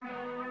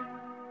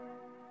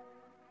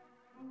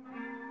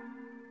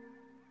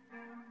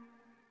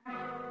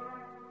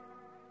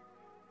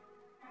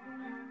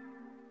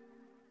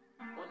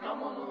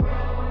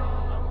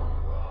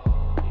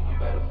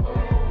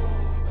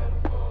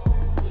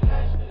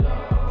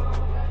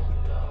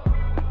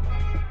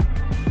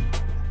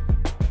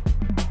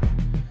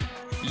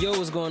Yo,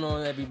 what's going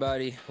on,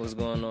 everybody? What's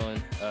going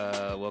on?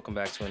 Welcome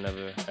back to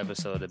another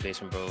episode of the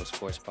Basement Bros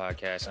Sports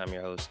Podcast. I'm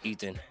your host,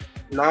 Ethan.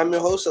 And I'm your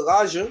host,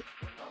 Elijah.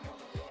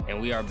 And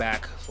we are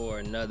back for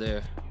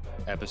another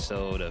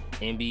episode of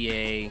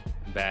NBA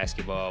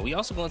basketball. We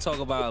also going to talk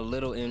about a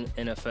little in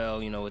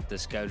NFL, with the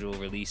schedule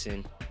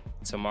releasing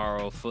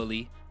tomorrow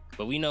fully.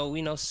 But we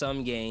know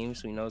some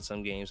games. We know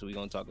some games, so we're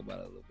going to talk about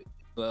it a little bit.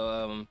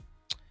 But we're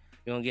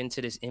going to get into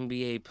this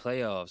NBA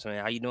playoffs,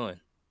 man. How you doing?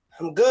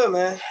 I'm good,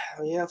 man.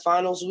 Yeah,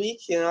 finals week.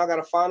 I got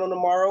a final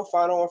tomorrow,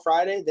 final on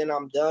Friday. Then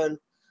I'm done.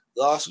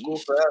 Law school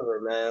forever,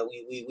 man.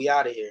 We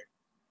out of here.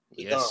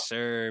 Yes, gone.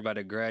 Sir. About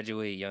to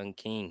graduate, young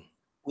king.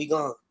 We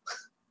gone.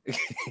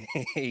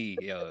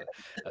 Yo,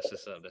 that's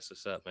what's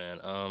up, man.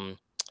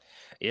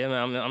 Yeah,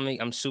 man.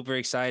 I'm super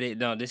excited.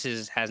 No, this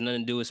has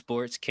nothing to do with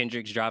sports.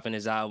 Kendrick's dropping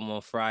his album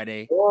on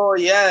Friday. Oh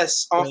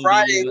yes, on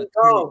Friday we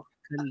go.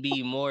 Couldn't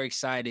be more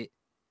excited.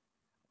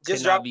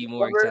 Just dropped be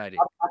more excited.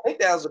 I think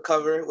that was a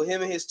cover with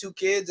him and his two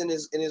kids and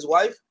his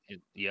wife.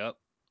 Yep.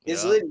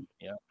 It's lit.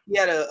 Yep. He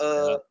had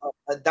a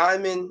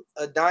diamond.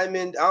 I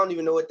don't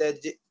even know what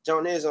that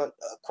John is on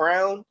a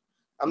crown.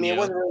 I mean, it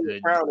wasn't really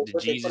a crown. The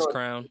Jesus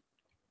crown.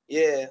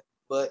 Yeah,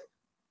 but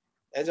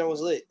that John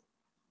was lit.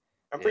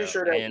 I'm pretty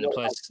sure that. And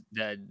plus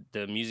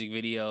the music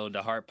video,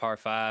 The Heart Part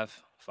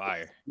 5,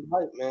 fire.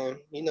 Right, man.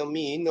 You know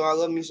me. You know I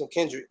love me some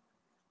Kendrick.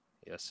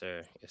 Yes,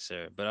 sir.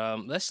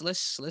 But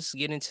let's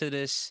get into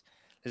this.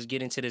 Let's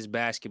get into this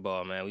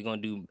basketball, man. We're gonna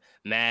do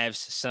Mavs,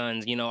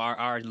 Suns.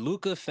 Our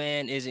Luka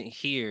fan isn't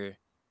here,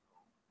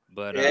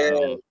 but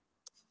we're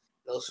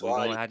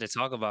gonna have to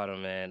talk about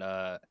him, man.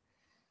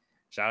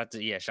 Shout out to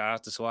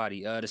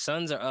Swatty. The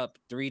Suns are up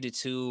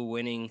 3-2,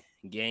 winning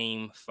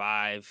Game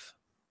 5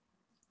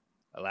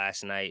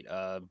 last night,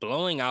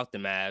 blowing out the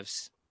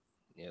Mavs.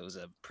 It was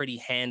a pretty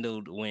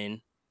handled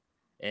win.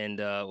 And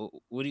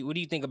what do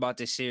you think about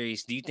this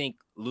series? Do you think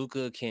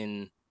Luka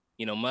can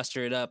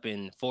muster it up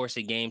and force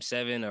a Game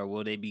 7, or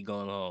will they be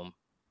going home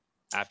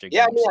after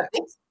Game 7?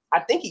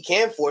 I think he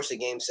can force a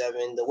Game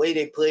 7. The way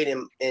they played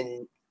him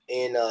in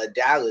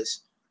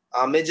Dallas,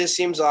 it just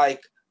seems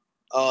like,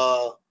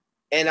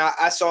 and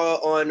I saw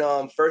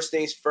on First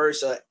Things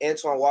First,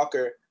 Antoine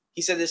Walker,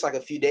 he said this like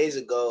a few days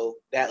ago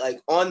that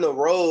like on the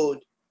road,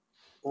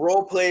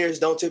 role players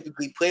don't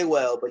typically play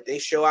well, but they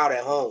show out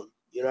at home.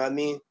 You know what I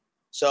mean?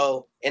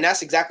 So, and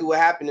that's exactly what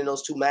happened in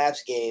those two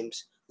Mavs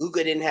games.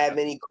 Luka didn't have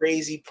any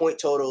crazy point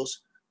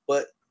totals,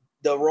 but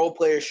the role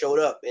players showed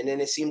up. And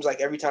then it seems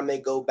like every time they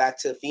go back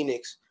to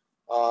Phoenix,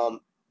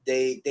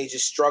 they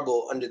just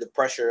struggle under the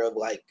pressure of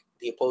like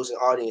the opposing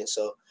audience.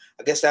 So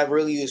I guess that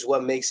really is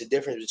what makes the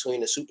difference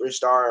between a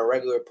superstar and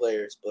regular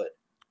players. But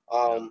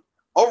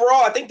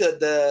overall, I think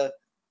the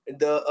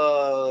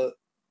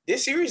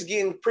this series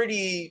getting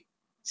pretty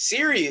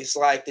serious.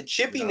 Like the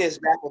chippiness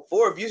back and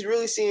forth. You're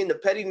really seeing the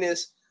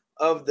pettiness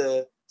of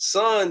the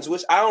Suns,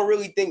 which I don't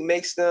really think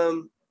makes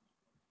them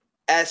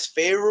as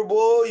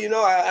favorable.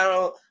 I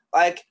don't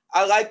like.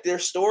 I like their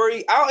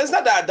story. It's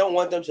not that I don't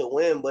want them to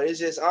win, but it's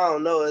just I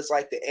don't know. It's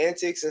like the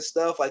antics and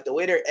stuff, like the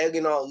way they're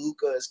egging on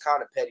Luka is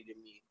kind of petty to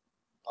me.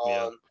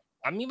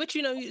 I mean, but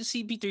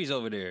CP3's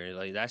over there.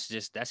 Like that's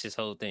his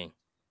whole thing.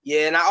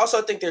 Yeah, and I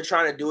also think they're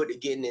trying to do it to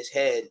get in his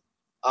head.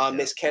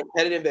 His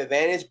competitive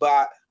advantage,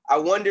 but I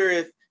wonder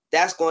if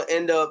that's going to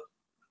end up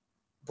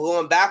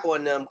blowing back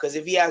on them, because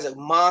if he has a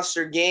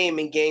monster game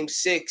in Game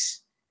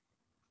 6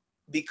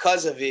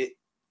 because of it,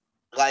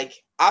 like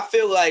I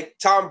feel like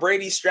Tom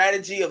Brady's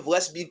strategy of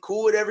let's be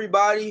cool with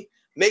everybody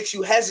makes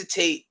you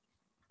hesitate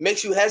when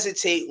you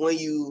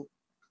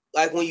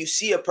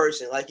see a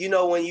person, like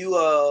when you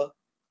I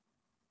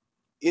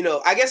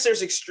guess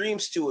there's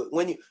extremes to it.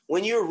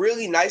 When you're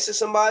really nice to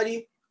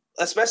somebody,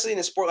 especially in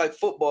a sport like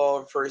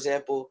football, for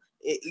example,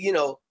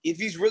 if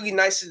he's really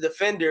nice to the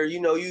defender, you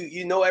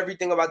know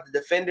everything about the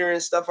defender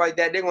and stuff like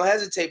that, they're gonna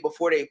hesitate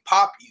before they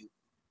pop you.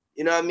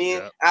 You know what I mean?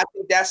 Yeah. I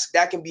think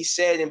that can be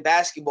said in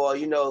basketball.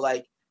 They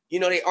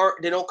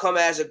don't come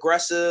as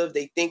aggressive.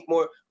 They think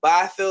more. But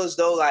I feel as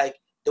though like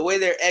the way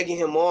they're egging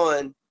him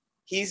on,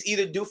 he's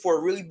either due for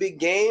a really big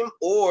game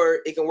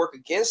or it can work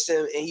against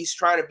him, and he's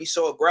trying to be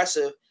so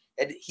aggressive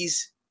and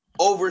he's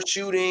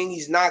overshooting.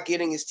 He's not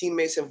getting his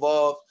teammates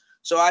involved.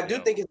 So I do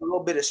think it's a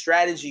little bit of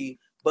strategy.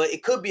 But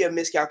it could be a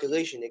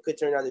miscalculation. It could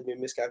turn out to be a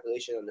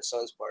miscalculation on the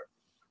Suns' part.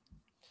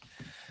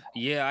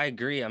 Yeah, I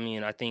agree. I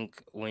mean, I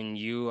think when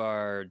you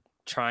are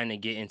trying to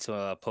get into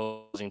an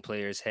opposing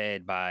player's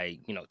head by,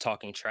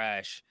 talking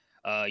trash,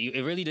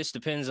 it really just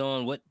depends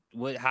on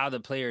how the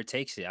player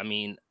takes it. I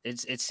mean,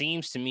 it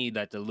seems to me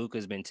that the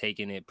Luka's been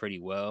taking it pretty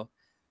well.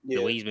 Yeah.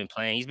 The way he's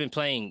been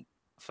playing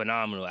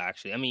phenomenal,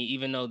 actually. I mean,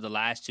 even though the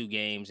last two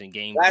games in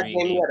Game 3,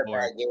 he had a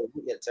bad game.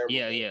 He had a terrible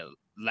game.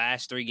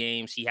 Last 3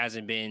 games, he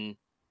hasn't been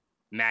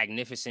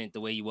magnificent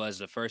the way he was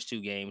the first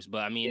 2 games, but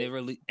I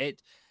mean,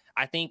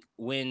 I think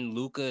when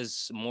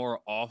Luka's more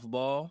off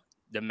ball,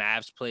 the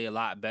Mavs play a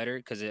lot better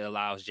because it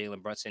allows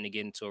Jalen Brunson to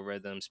get into a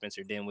rhythm,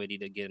 Spencer Dinwiddie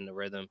to get in the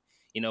rhythm.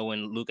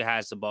 When Luka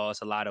has the ball,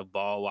 it's a lot of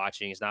ball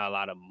watching. It's not a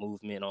lot of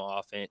movement on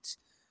offense.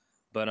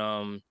 But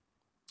I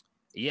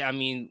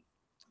mean,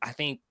 I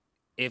think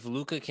if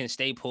Luka can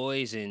stay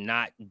poised and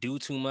not do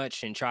too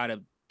much and try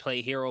to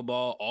play hero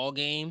ball all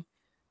game,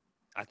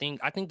 I think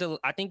the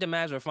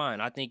Mavs are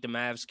fine. I think the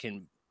Mavs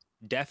can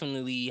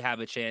definitely have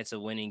a chance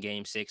of winning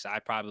Game 6. I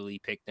probably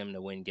pick them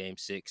to win Game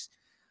 6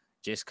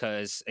 just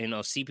because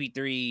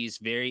CP3 is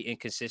very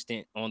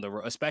inconsistent on the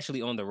road,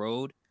 especially on the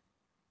road.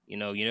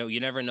 You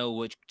never know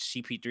which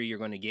CP3 you're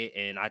going to get,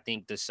 and I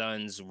think the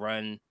Suns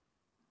run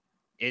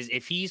is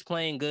if he's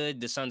playing good,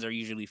 the Suns are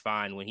usually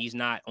fine. When he's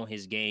not on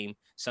his game,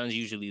 Suns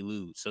usually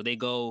lose. So they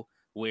go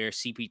where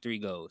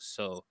CP3 goes.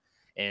 So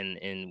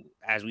and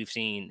as we've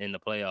seen in the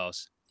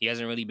playoffs, he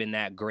hasn't really been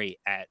that great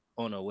at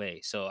on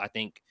away. So I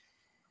think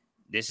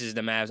this is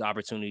the Mavs'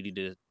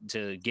 opportunity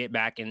to get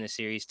back in the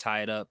series,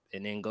 tie it up,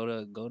 and then go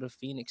to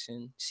Phoenix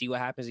and see what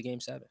happens in Game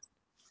 7.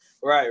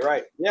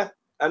 Right. Yeah.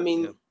 I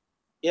mean,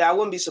 yeah, I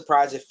wouldn't be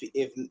surprised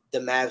if the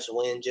Mavs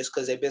win just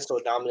because they've been so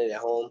dominant at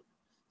home.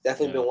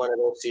 Definitely been one of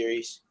those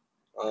series.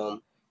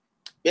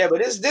 Yeah, but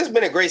this has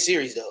been a great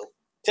series though.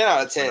 10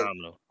 out of 10.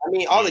 Phenomenal. I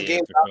mean, all the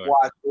games I've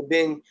watched have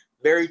been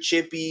very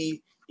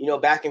chippy,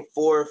 back and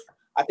forth.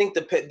 I think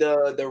the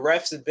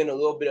refs have been a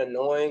little bit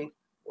annoying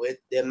with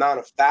the amount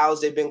of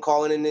fouls they've been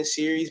calling in this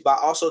series, but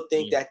I also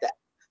think that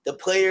the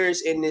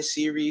players in this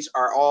series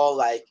are all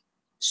like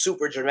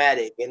super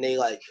dramatic and they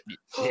like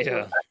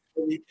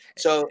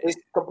So it's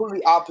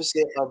completely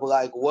opposite of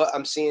like what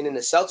I'm seeing in the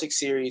Celtics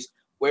series,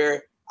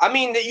 where I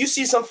mean that you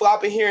see some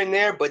flopping here and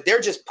there, but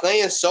they're just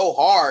playing so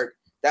hard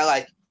that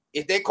like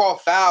if they call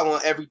foul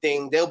on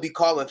everything, they'll be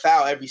calling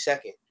foul every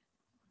second.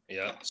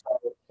 Yeah.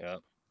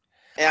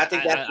 And I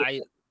think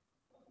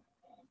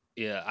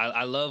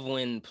I love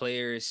when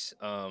players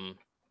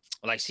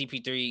like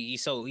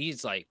CP3,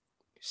 he's like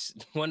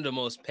one of the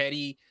most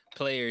petty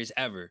players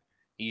ever.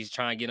 He's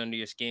trying to get under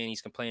your skin.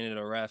 He's complaining to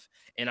the ref,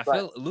 and I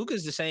feel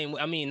Luka's the same.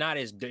 I mean,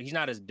 he's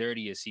not as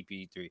dirty as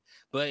CP3,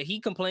 but he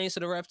complains to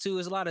the ref too.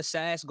 There's a lot of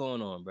sass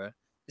going on, bro.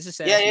 This is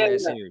sass.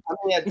 Series. I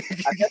mean, I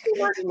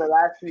definitely heard in the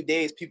last few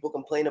days people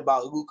complain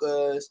about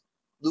Luka's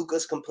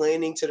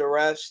complaining to the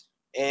refs,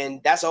 and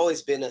that's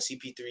always been a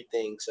CP3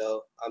 thing.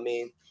 So I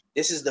mean,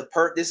 this is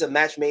a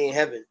match made in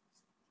heaven.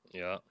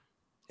 Yeah.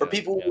 For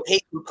people who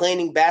hate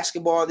complaining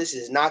basketball, this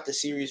is not the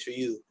series for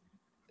you.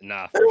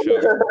 Nah, for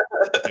sure.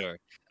 For sure.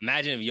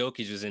 Imagine if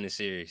Jokic was in the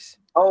series.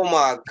 Oh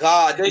my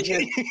God.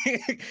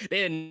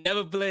 They'd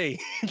never play.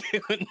 They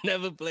would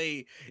never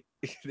play.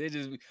 They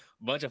just a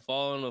bunch of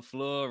fall on the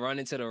floor, run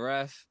into the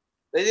ref.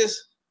 They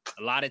just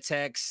a lot of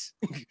texts.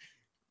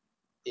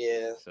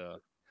 Yeah. So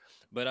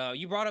but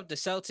you brought up the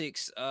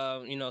Celtics,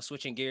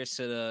 switching gears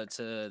to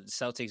the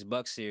Celtics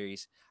Bucks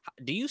series.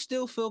 Do you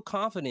still feel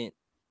confident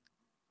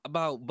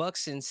about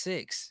Bucks in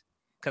 6?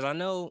 Because I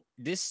know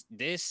this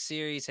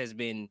series has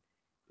been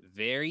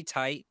very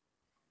tight.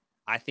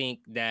 I think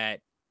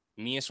that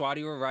me and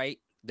Swati were right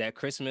that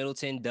Chris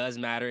Middleton does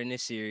matter in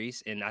this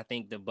series, and I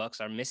think the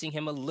Bucks are missing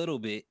him a little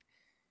bit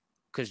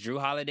because Drew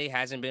Holiday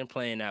hasn't been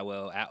playing that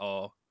well at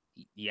all.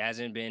 He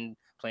hasn't been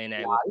playing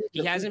that well.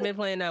 He hasn't been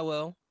playing that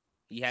well.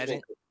 He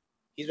hasn't.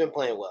 He's been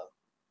playing well.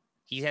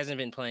 He hasn't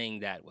been playing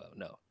that well.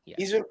 No.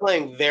 He's been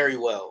playing very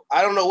well.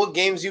 I don't know what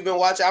games you've been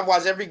watching. I've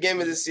watched every game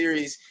of this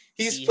series.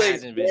 He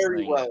played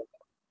very well.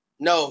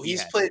 No,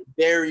 he's played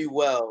very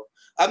well.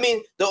 I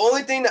mean, the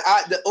only thing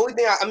I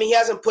mean, he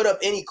hasn't put up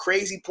any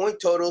crazy point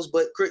totals,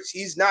 but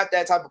he's not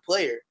that type of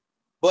player.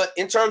 But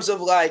in terms of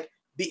like,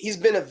 he's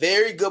been a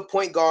very good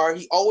point guard.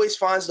 He always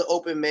finds the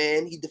open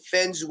man. He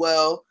defends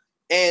well,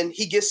 and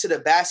he gets to the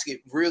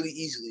basket really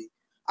easily.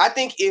 I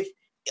think if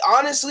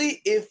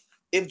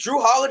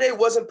Drew Holiday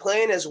wasn't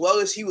playing as well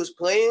as he was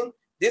playing,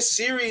 this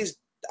series,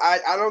 I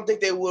don't think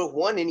they would have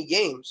won any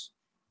games.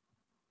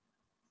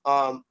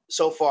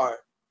 So far.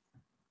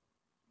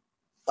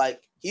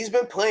 Like, he's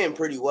been playing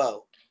pretty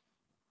well.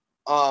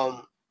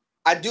 I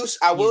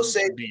will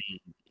say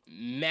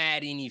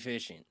mad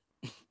inefficient.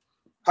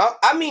 Huh?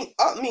 I mean,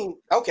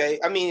 okay.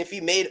 I mean, if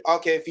he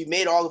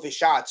made all of his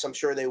shots, I'm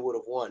sure they would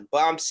have won.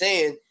 But I'm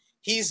saying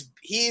he's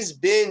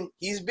been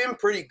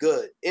pretty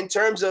good in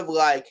terms of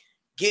like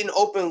getting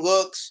open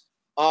looks,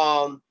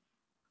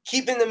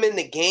 keeping them in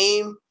the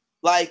game.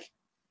 Like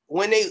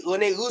when they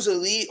lose a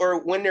lead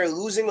or when they're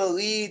losing a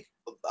lead,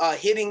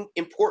 hitting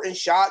important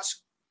shots.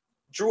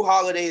 Drew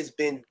Holiday has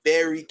been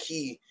very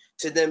key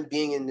to them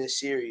being in this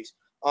series.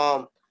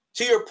 To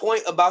your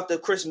point about the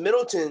Chris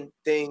Middleton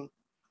thing,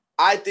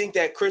 I think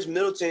that Chris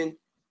Middleton,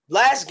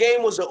 last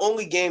game was the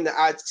only game that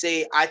I'd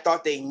say I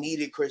thought they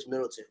needed Chris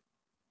Middleton.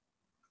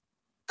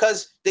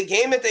 Because the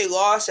game that they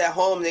lost at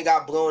home, they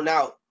got blown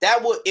out.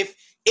 That would if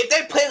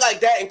they played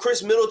like that and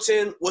Chris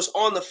Middleton was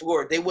on the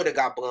floor, they would have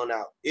got blown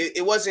out.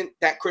 It wasn't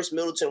that Chris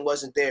Middleton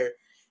wasn't there.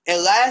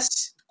 And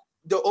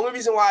the only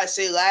reason why I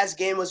say last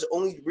game was the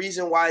only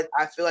reason why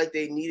I feel like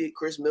they needed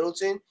Chris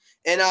Middleton.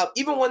 And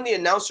even when the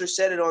announcer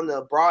said it on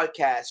the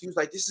broadcast, he was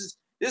like, this is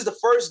the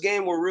first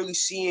game we're really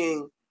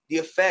seeing the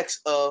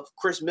effects of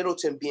Chris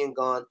Middleton being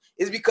gone,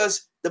 is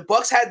because the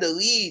Bucks had the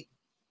lead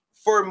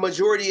for a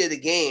majority of the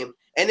game,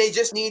 and they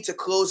just need to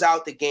close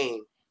out the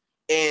game.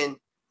 And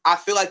I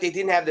feel like they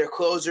didn't have their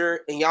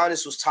closer, and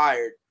Giannis was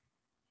tired.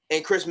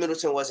 and Chris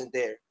Middleton wasn't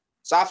there.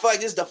 So I feel like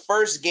this is the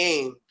first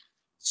game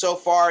so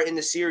far in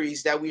the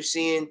series that we've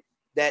seen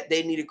that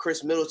they needed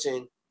Chris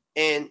Middleton.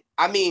 And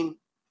I mean,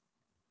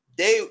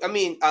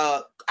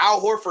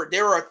 Al Horford,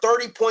 they were a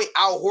 30-point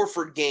Al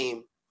Horford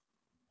game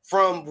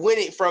from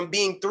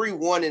being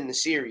 3-1 in the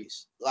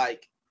series.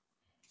 Like,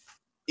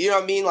 you know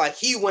what I mean? Like,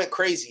 he went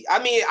crazy.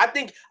 I mean, I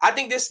think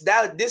this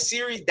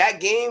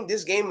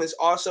game is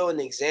also an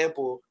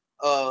example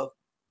of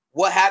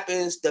what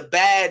happens, the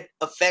bad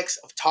effects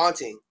of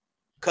taunting.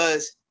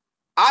 Because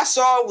I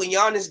saw when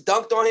Giannis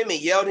dunked on him and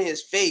yelled in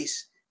his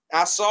face.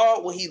 I saw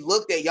when he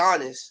looked at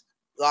Giannis,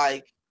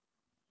 like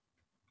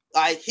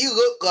he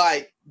looked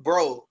like,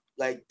 bro,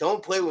 like,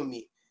 don't play with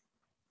me.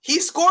 He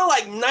scored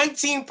like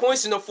 19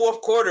 points in the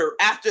fourth quarter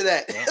after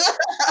that. Yeah.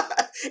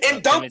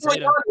 And dunked on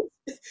Giannis.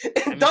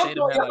 And dunked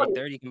on Giannis. Like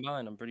 30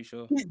 combined, I'm pretty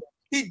sure.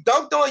 He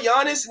dunked on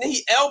Giannis and then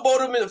he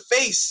elbowed him in the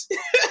face.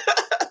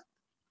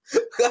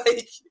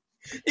 Like,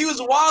 he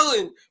was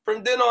wilding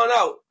from then on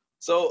out.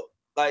 So,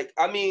 like,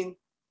 I do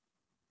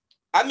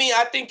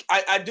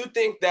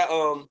think that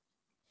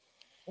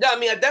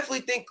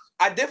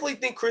I definitely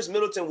think Chris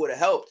Middleton would have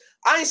helped.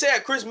 I didn't say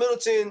that Chris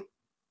Middleton.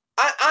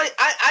 I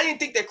didn't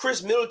think that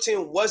Chris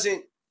Middleton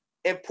wasn't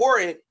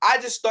important. I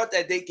just thought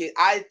that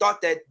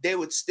they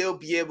would still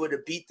be able to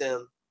beat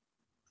them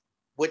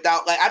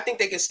without, like, I think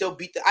they can still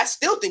beat them. I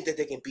still think that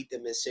they can beat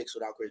them in 6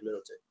 without Chris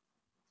Middleton.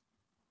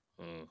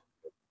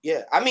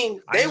 Yeah, I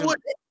mean, they would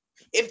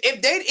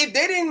if they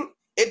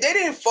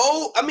didn't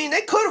fold. I mean,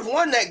 they could have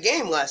won that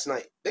game last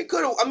night. They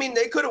could have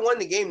won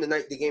the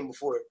game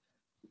before.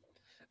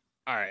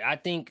 All right, I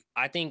think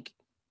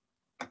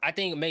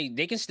maybe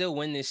they can still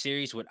win this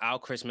series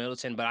without Chris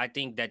Middleton, but I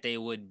think that they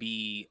would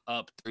be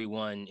up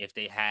 3-1 if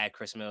they had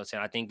Chris Middleton.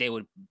 I think they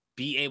would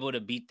be able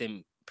to beat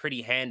them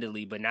pretty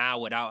handily, but now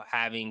without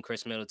having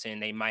Chris Middleton,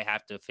 they might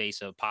have to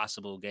face a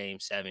possible Game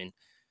 7,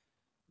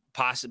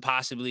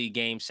 possibly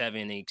Game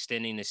 7,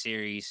 extending the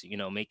series,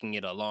 making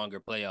it a longer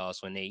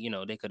playoffs when they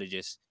could have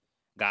just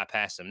got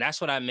past them.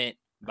 That's what I meant.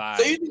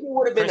 So you think it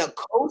would have been a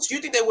coach? You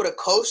think they would have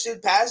coached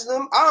it past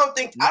them? I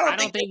think that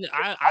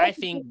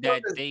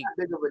they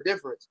big of a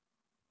difference.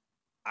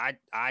 I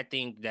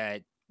think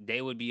that they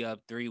would be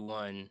up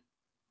 3-1,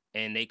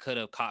 and they could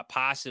have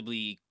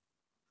possibly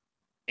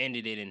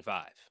ended it in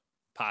 5,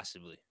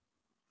 possibly.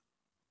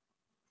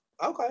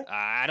 Okay.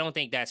 I don't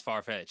think that's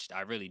far-fetched.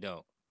 I really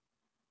don't.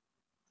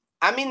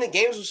 I mean, the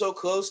games were so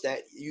close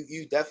that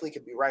you definitely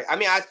could be right. I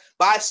mean, I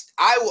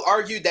will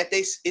argue that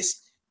they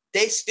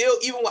still,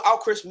 even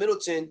without Chris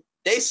Middleton,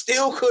 they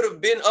still could have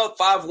been up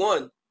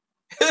 5-1.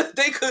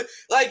 They could,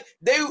 like,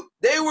 they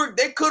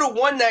could have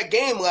won that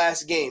game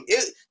last game.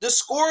 The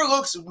score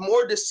looks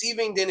more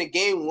deceiving than the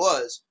game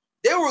was.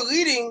 They were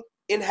leading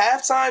in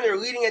halftime. They were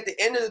leading at the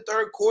end of the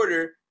third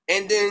quarter,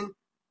 and then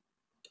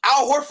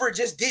Al Horford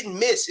just didn't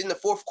miss in the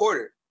fourth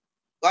quarter.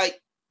 Like,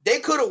 they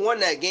could have won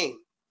that game.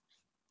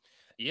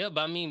 Yeah,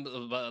 but I mean,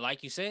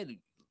 like you said,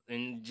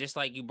 and just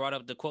like you brought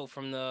up the quote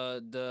from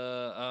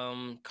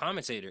the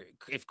commentator,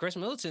 if Chris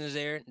Middleton is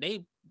there,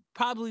 they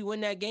probably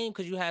win that game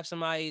because you have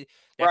somebody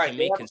that can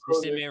make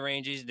consistent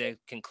mid-ranges, that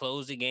can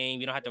close the game.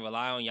 You don't have to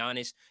rely on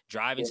Giannis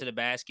driving to the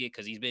basket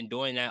because he's been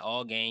doing that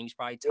all game. He's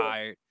probably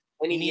tired.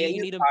 And you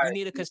need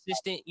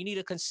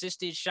a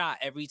consistent shot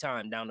every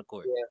time down the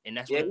court. Yeah. And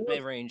that's what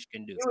mid-range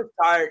can do.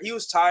 He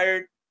was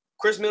tired.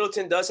 Chris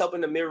Middleton does help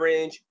in the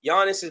mid-range.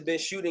 Giannis has been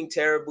shooting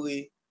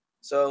terribly.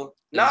 So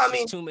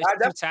it's too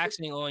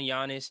taxing on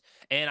Giannis.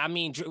 And I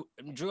mean,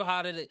 Drew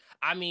Holiday.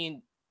 I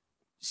mean,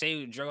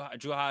 say Drew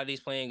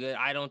Holiday's playing good.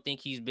 I think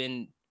he's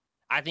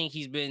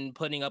been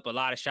putting up a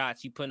lot of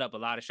shots. You putting up a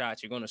lot of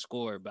shots, you're going to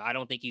score. But I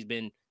don't think he's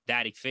been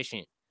that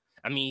efficient.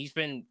 I mean, he's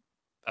been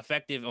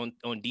effective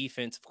on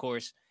defense, of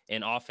course,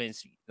 and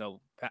offense,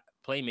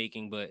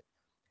 playmaking. But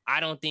I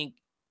don't think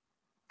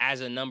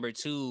as a number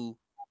 2,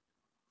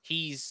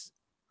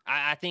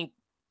 I think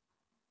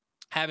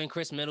having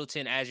Chris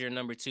Middleton as your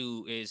number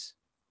 2 is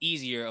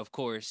easier, of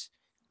course,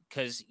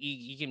 because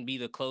he can be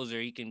the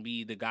closer. He can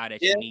be the guy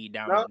that you need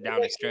down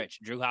the stretch.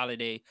 Drew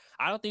Holiday,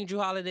 I don't think Drew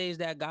Holiday is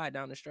that guy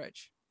down the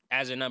stretch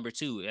as a number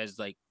 2. As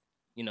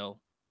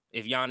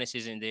if Giannis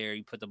isn't there,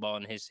 you put the ball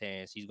in his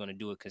hands, he's going to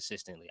do it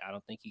consistently. I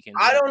don't think he can.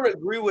 I don't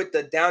agree with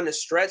the down the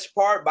stretch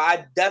part, but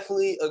I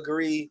definitely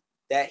agree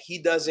that he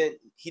doesn't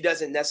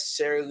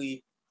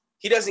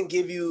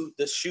give you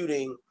the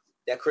shooting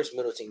that Chris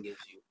Middleton gives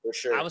you, for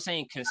sure. I was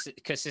saying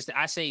consistent.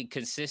 I say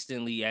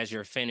consistently as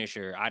your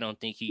finisher. I don't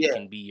think he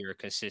can be your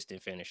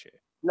consistent finisher.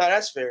 No,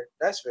 that's fair.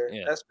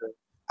 Yeah. That's fair.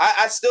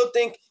 I still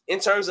think in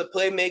terms of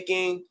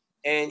playmaking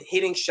and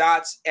hitting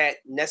shots at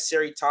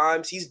necessary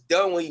times, he's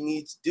done what he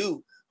needs to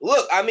do.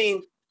 Look, I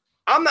mean,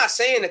 I'm not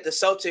saying that the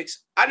Celtics.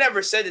 I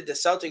never said that the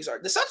Celtics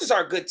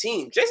are a good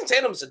team. Jason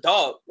Tatum's a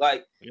dog.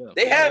 Like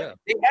they have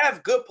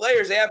good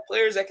players. They have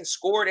players that can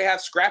score. They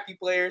have scrappy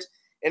players,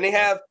 and they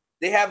have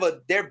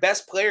their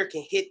best player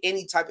can hit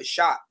any type of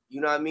shot.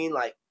 You know what I mean?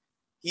 Like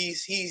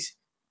he's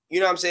you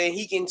know what I'm saying?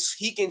 He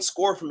can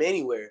score from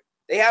anywhere.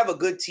 They have a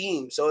good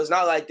team, so it's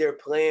not like they're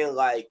playing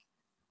like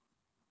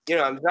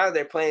it's not that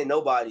they're playing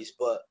nobodies,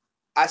 but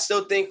I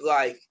still think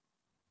like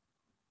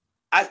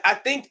I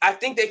think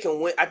they can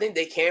win. I think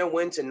they can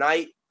win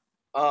tonight.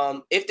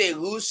 If they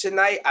lose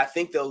tonight, I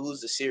think they'll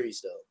lose the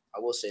series though. I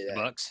will say The that.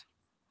 Bucks.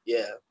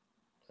 Yeah.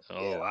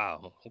 Oh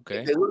wow. If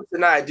Okay. they lose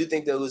tonight, I do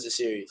think they'll lose the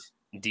series.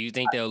 Do you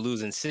think they'll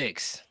lose in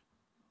 6?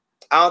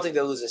 I don't think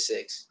they'll lose in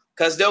 6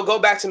 because they'll go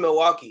back to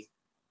Milwaukee.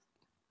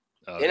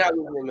 Okay. They're not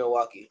losing in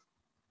Milwaukee,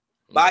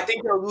 but I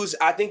think they'll lose.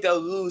 I think they'll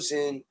lose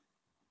in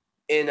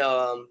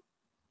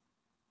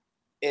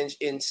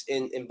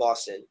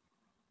Boston.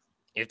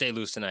 If they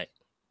lose tonight.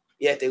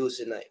 Yeah, if they lose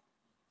tonight.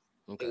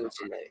 Okay. They lose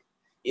tonight.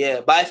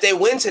 Yeah, but if they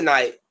win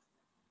tonight,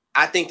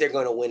 I think they're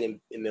going to win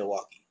in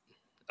Milwaukee.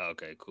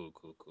 Okay, cool.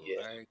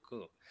 Yeah. All right,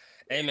 cool.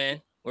 Hey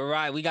man, we're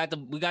right. We got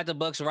the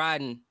Bucks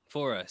riding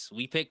for us.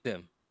 We picked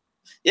them.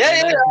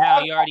 Yeah.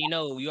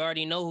 You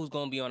already know who's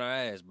gonna be on our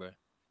ass, bro.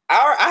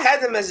 I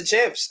had them as the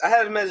champs.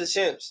 I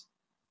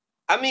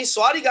mean,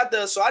 Swati got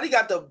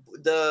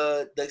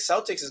the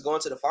Celtics is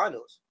going to the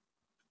finals.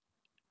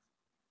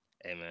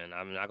 Hey man,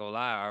 I'm not gonna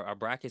lie. Our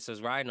brackets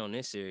is riding on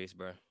this series,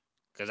 bro.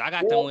 Because I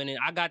got them winning.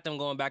 I got them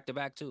going back to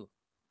back too.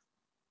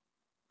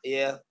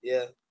 Yeah.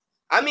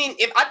 I mean,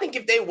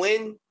 if they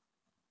win,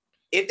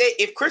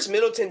 if Chris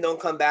Middleton don't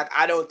come back,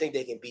 I don't think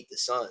they can beat the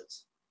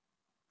Suns.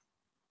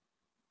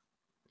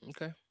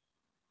 Okay.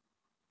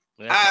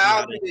 We'll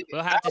have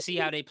to see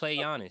how they play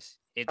Giannis.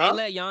 If they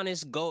let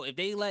Giannis go,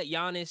 they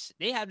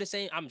have the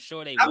same. I'm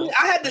sure they won't.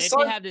 If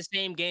they have the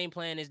same game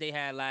plan as they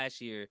had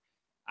last year,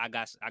 I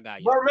got you.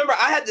 But remember,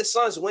 I had the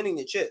Suns winning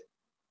the chip.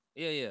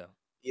 Yeah.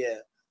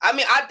 I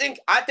mean,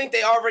 I think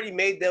they already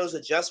made those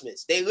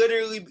adjustments. They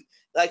literally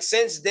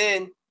since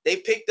then they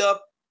picked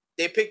up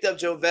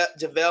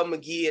JaVale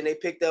McGee and they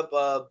picked up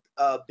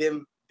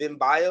Bim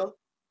Bio.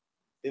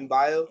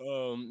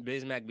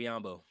 Bismack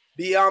Biyombo.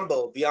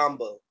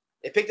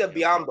 They picked up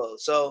Biyombo.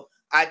 So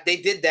they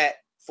did that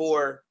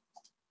for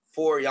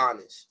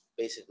Giannis,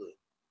 basically.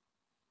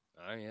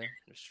 Oh yeah,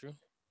 that's true.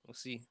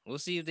 We'll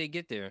see if they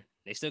get there.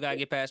 They still gotta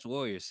get past the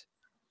Warriors.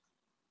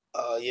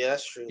 Yeah,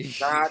 that's true.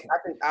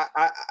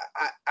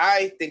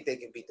 I think they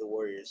can beat the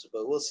Warriors,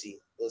 but we'll see.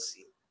 We'll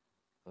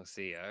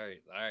see. All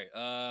right.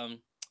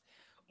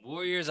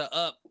 Warriors are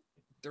up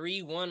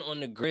 3-1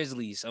 on the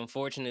Grizzlies.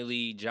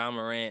 Unfortunately, Ja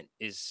Morant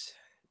is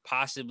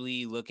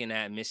possibly looking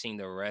at missing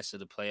the rest of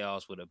the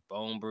playoffs with a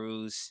bone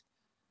bruise.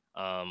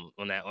 On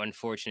that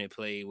unfortunate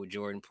play with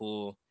Jordan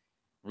Poole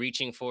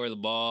reaching for the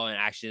ball and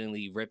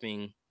accidentally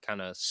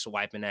kind of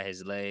swiping at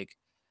his leg.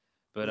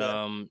 But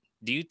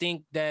do you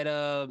think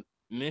that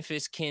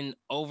Memphis can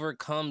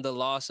overcome the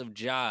loss of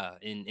Ja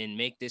and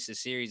make this a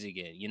series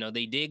again? You know,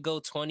 they did go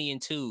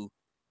 20-2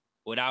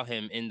 without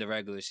him in the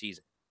regular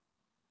season.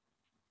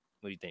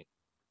 What do you think?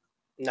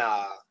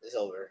 Nah, it's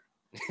over.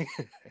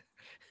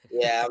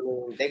 Yeah, I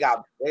mean they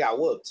got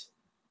whooped.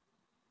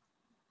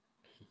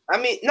 I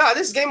mean,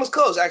 this game was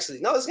close. Actually,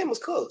 this game was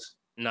close.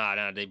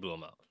 Nah, they blew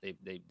them out. They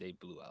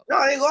blew out.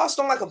 No, they lost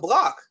on like a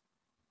block.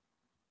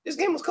 This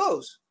game was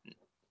close.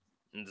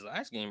 The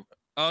last game.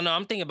 Oh no,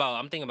 I'm thinking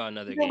about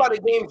another game. About the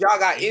game Ja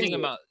got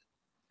injured.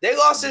 They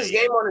lost this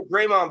game on a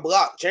Draymond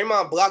block.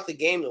 Draymond blocked the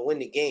game to win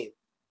the game.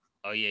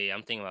 Oh yeah.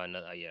 I'm thinking about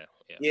another. Yeah.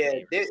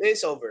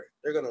 It's over.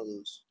 They're gonna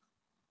lose.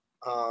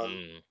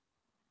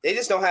 They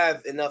just don't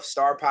have enough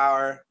star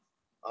power.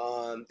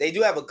 They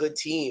do have a good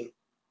team,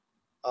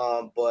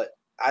 but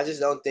I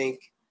just don't think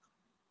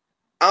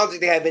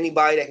they have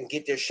anybody that can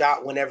get their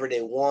shot whenever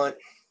they want.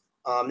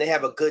 They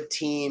have a good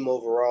team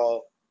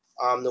overall.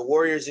 The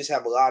Warriors just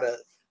have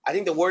I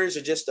think the Warriors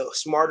are just a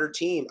smarter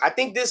team. I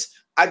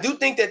do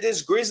think that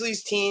this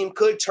Grizzlies team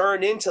could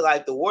turn into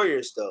like the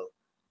Warriors though.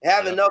 They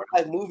have enough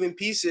moving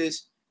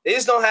pieces. They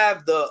just don't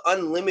have the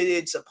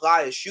unlimited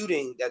supply of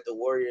shooting that the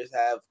Warriors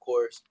have, of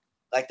course,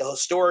 like the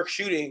historic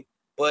shooting,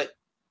 but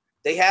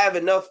they have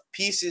enough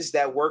pieces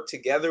that work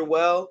together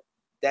well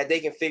that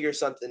they can figure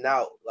something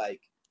out. Like,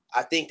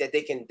 I think that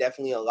they can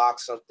definitely unlock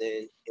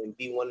something and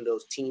be one of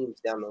those teams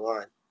down the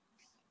line.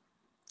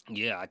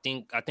 Yeah, I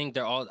think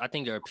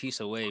they're a piece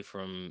away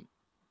from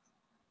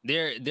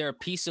they're a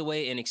piece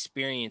away and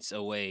experience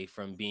away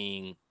from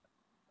being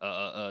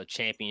a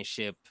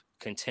championship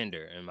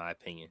contender, in my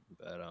opinion.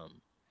 But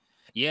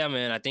yeah,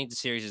 man, I think the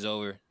series is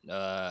over.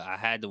 I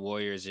had the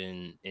Warriors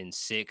in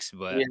 6,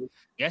 but I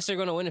guess they're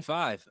gonna win in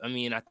 5. I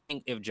mean, I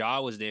think if Ja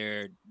was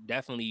there,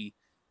 definitely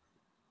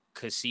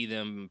could see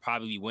them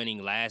probably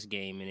winning last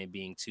game and it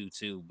being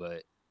 2-2.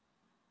 But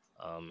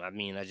I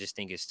mean, I just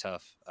think it's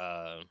tough.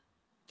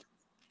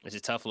 It's a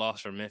tough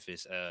loss for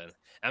Memphis.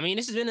 I mean,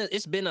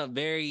 it's been a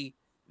very,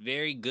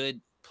 very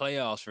good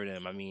playoffs for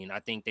them. I mean, I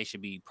think they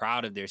should be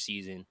proud of their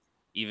season,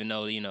 even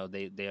though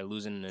they're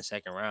losing in the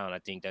second round. I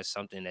think that's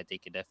something that they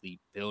could definitely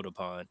build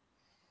upon.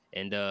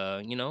 And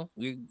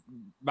we're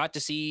about to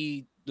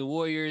see the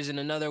Warriors in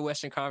another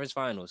Western Conference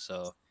Finals.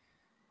 So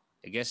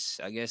I guess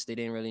they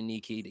didn't really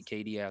need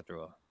KD after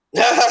all.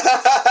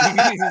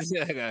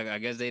 I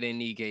guess they didn't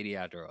need KD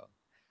after all.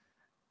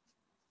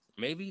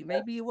 Maybe it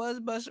was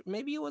a bus.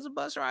 Maybe it was a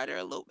bus rider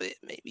a little bit.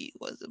 Maybe it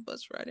was a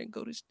bus rider in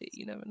Golden State.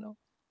 You never know.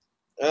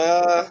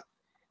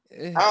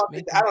 I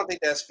don't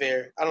think that's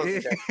fair. I don't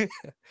think that.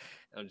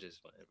 I'm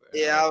just playing, bro.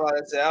 Yeah, I was about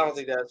to say I don't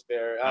think that's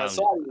fair. I'm,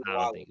 Sorry, I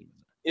don't think.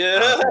 yeah, I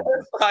don't think.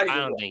 sorry, I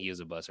don't think he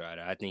was a bus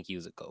rider. I think he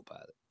was a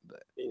co-pilot.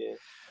 yeah.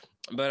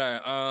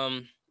 But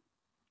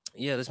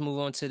yeah. Let's move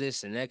on to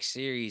this next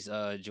series.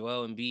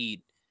 Joel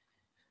Embiid,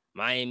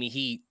 Miami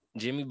Heat,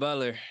 Jimmy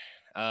Butler.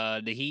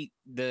 The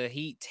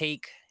Heat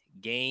take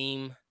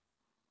game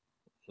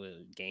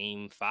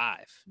game 5.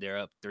 They're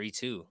up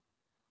 3-2.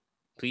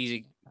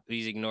 Please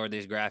ignore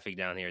this graphic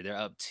down here. They're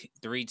up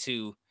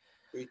 3-2,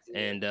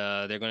 and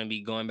they're going to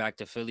be going back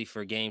to Philly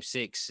for game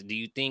 6. Do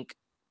you think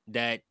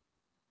that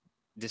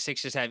the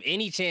Sixers have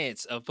any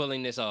chance of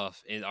pulling this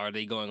off? Are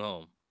they going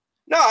home?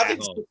 No, I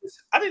think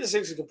the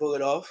Sixers can pull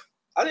it off.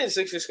 I think the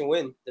Sixers can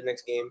win the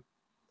next game.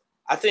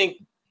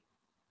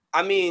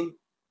 I mean,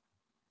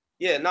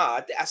 yeah, no,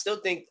 I still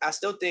think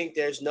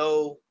there's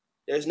no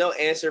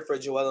answer for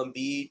Joel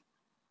Embiid.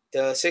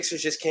 The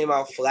Sixers just came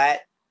out flat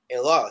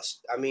and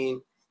lost. I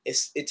mean,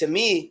 to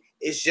me,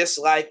 it's just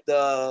like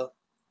the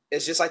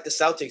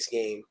Celtics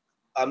game.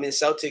 I mean,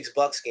 Celtics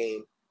Bucks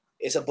game.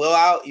 It's a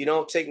blowout. You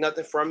don't take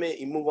nothing from it.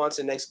 You move on to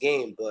the next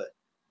game. But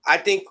I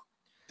think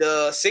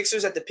the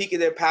Sixers at the peak of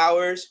their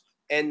powers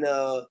and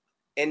the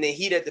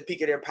Heat at the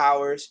peak of their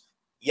powers,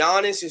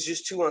 Giannis is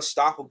just too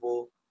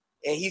unstoppable,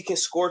 and he can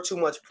score too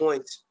much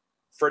points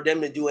for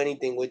them to do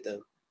anything with them.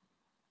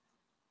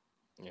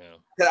 Yeah.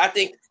 Because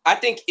I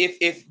think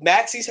if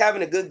Maxey's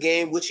having a good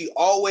game, which he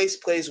always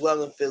plays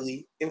well in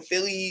Philly,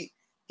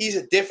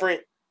 he's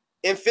different.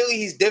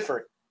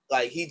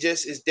 Like he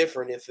just is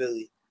different in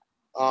Philly.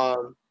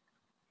 And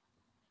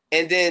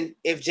then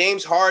if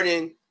James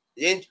Harden,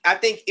 if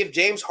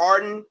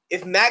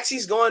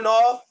Maxey's going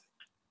off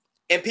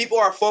and people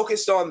are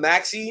focused on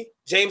Maxey,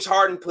 James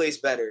Harden plays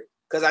better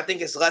because I think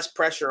it's less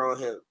pressure on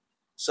him.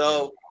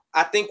 So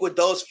I think with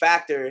those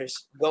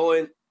factors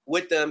going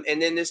with them,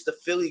 and then it's the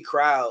Philly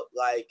crowd,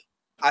 like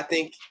I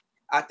think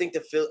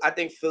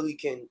Philly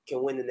can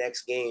win the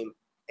next game,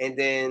 and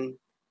then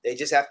they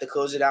just have to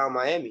close it out in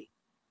Miami.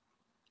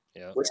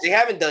 Yeah. Which they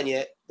haven't done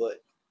yet, but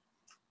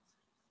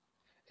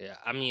yeah,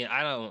 I mean,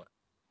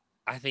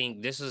 I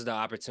think this is the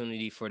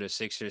opportunity for the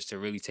Sixers to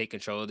really take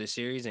control of this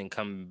series and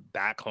come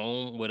back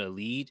home with a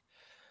lead.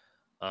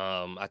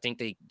 I think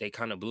they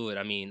kind of blew it.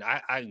 I mean,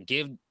 I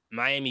give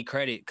Miami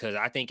credit because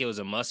I think it was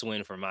a must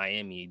win for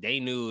Miami. They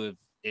knew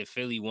if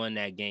Philly won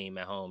that game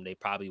at home, they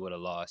probably would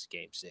have lost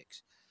game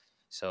 6.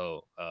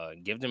 So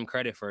give them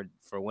credit for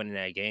winning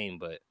that game.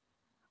 But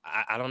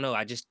I don't know.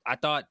 I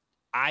thought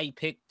I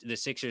picked the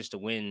Sixers to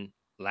win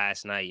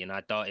last night, and I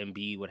thought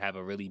Embiid would have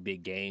a really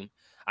big game.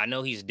 I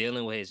know he's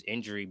dealing with his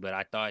injury, but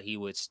I thought he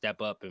would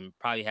step up and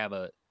probably have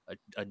a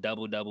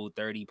double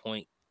 30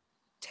 point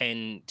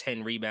 10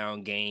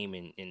 rebound game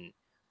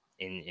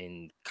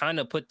and kind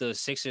of put the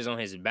Sixers on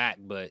his back.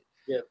 But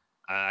yeah,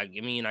 I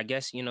mean, I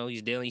guess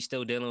he's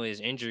still dealing with his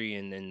injury,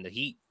 and then the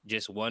Heat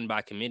just won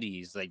by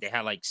committees. Like they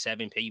had like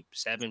seven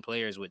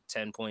players with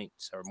 10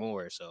 points or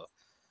more. So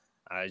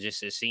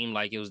it seemed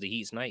like it was the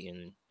Heat's night,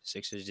 and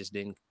Sixers just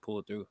didn't pull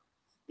it through.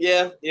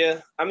 Yeah.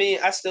 I mean,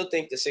 I still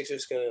think the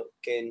Sixers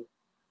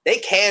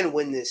can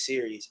win this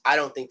series. I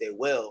don't think they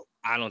will.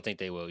 I don't think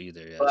they will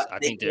either. Yes. I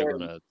think they're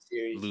gonna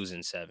lose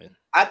in 7.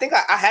 I think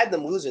I had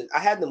them losing. I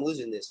had them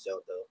losing this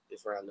though.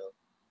 This round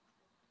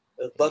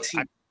though. Bucks.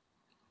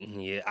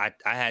 I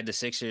had the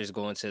Sixers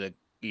going to the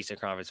Eastern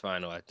Conference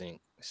Final. I think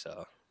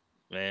so.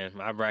 Man,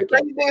 my bracket. The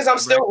crazy thing is, I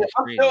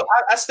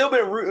still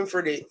been rooting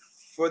for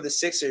the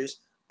Sixers,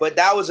 but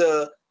that was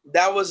a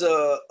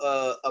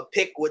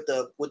pick with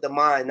the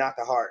mind, not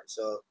the heart.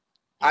 So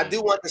I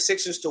do want the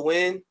Sixers to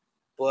win,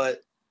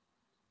 but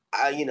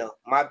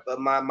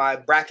my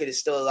bracket is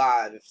still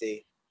alive.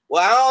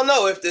 I don't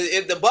know if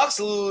the Bucks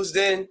lose,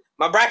 then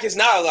my bracket's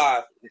not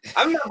alive.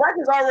 I mean, my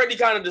bracket's already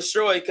kind of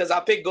destroyed because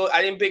I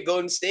didn't pick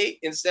Golden State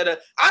instead of.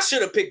 I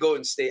should have picked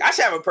Golden State. I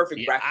should have a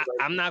perfect bracket.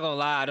 I'm not gonna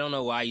lie. I don't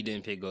know why you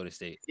didn't pick Golden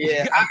State.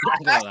 Yeah, I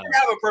should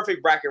have a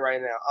perfect bracket right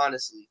now,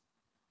 honestly.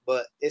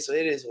 But it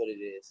is what it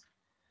is.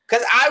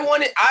 Because I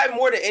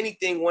more than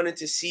anything wanted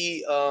to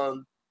see. I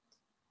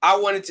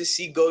wanted to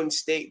see Golden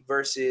State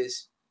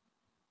versus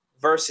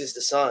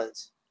the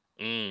Suns.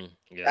 Yeah.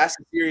 That's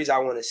the series I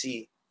want to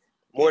see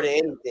more than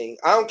anything.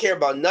 I don't care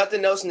about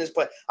nothing else in this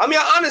play. I mean,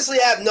 I honestly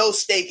have no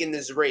stake in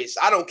this race.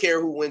 I don't care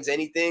who wins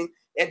anything.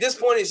 At this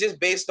point, it's just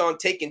based on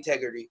take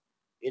integrity.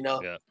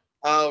 Yeah.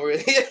 I don't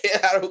really.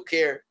 I don't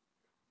care.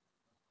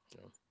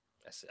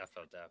 I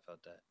felt that.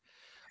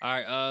 All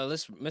right,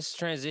 let's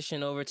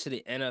transition over to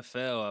the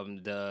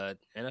NFL. The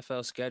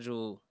NFL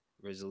schedule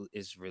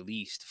is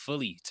released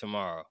fully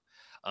tomorrow.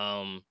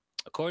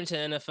 According to the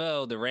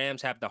NFL, the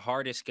Rams have the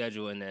hardest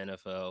schedule in the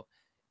NFL,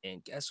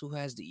 and guess who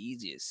has the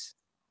easiest?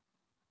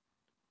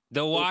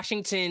 The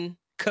Washington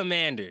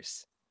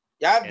Commanders.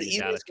 Y'all have the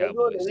easiest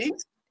schedule in the league?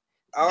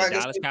 The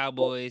Dallas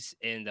Cowboys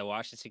and the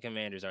Washington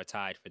Commanders are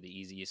tied for the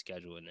easiest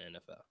schedule in the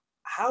NFL.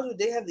 How do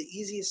they have the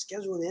easiest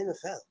schedule in the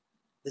NFL?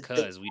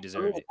 Because we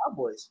deserve it.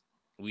 Cowboys.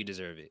 We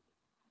deserve it.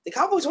 The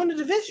Cowboys won the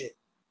division.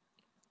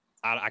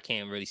 I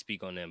can't really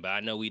speak on them, but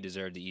I know we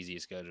deserve the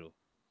easiest schedule.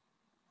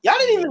 Y'all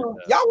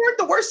weren't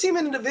the worst team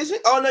in the division.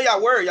 Oh no,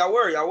 y'all were.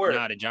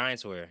 Nah, the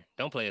Giants were.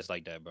 Don't play us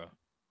like that, bro.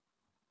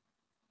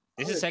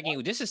 This is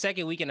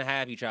second week and a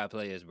half you try to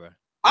play us, bro.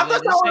 I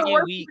thought y'all were the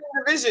worst team in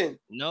the division.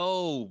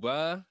 No,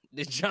 bro.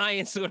 The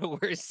Giants were the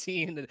worst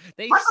team.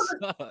 They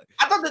suck.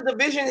 I thought the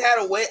division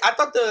had a way. I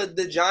thought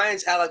the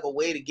Giants had like a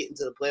way to get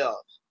into the playoffs.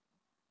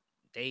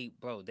 They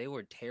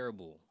were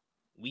terrible.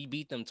 We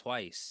beat them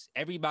twice.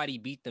 Everybody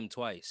beat them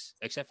twice,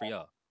 except for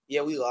y'all.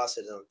 Yeah, we lost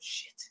to them.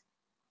 Shit.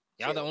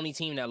 Y'all the only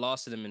team that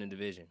lost to them in the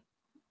division.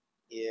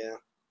 Yeah.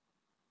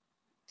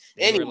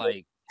 They were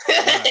like,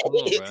 nah, come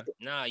on, bro.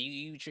 Nah,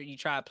 you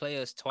try to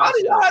play us twice. How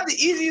do y'all have the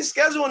easiest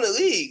schedule in the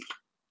league?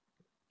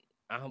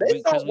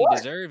 Because we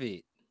deserve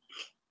it.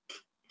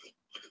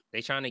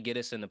 They trying to get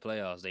us in the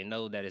playoffs. They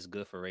know that it's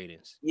good for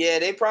ratings. Yeah,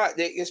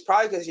 it's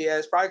probably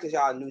because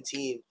y'all a new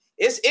team.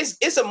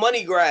 It's a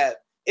money grab.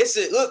 It's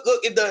a look.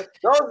 Those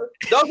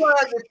are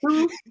like the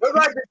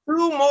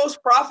two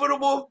most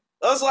profitable.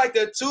 Those are like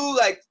the two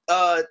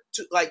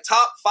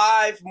top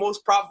 5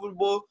 most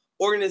profitable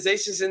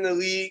organizations in the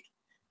league,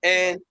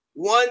 and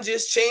one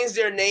just changed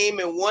their name,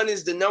 and one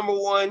is the number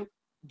 1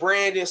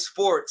 brand in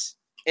sports,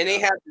 and they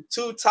have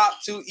the top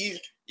 2.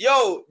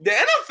 Yo, the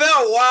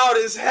NFL wild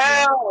as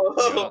hell.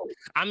 Yeah.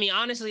 I mean,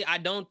 honestly, I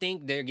don't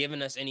think they're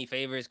giving us any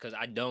favors because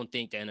I don't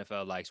think the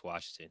NFL likes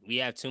Washington. We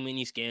have too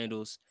many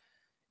scandals.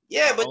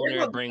 Yeah, but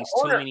owner brings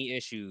too many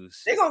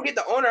issues. They're gonna get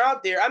the owner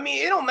out there. I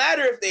mean, it don't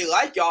matter if they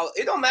like y'all.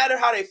 It don't matter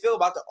how they feel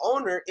about the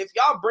owner. If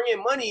y'all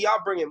bringing money, y'all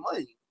bringing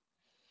money.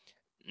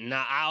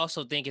 Nah, I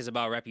also think it's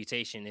about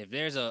reputation. If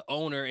there's an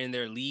owner in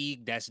their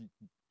league that's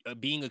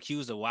being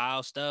accused of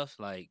wild stuff,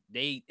 like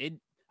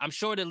I'm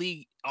sure the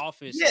league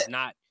office is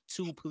not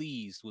too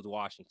pleased with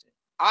Washington.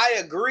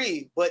 I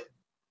agree, but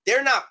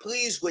they're not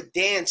pleased with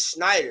Dan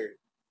Snyder.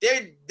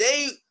 They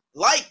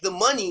like the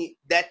money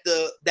that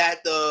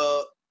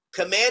the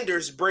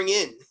Commanders bring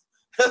in.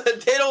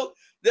 They don't.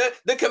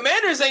 The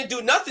Commanders ain't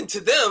do nothing to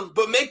them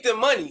but make them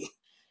money.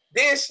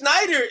 Dan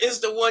Snyder is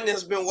the one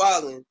that's been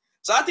wilding.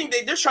 So I think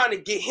they're trying to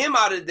get him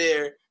out of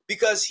there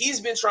because he's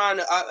been trying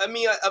to. I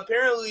mean,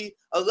 apparently,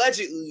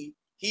 allegedly,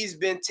 he's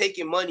been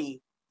taking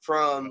money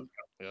from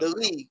the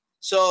league.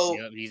 So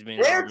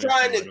they're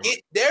trying to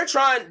get. They're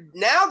trying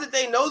now that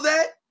they know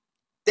that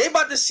they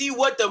about to see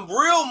what the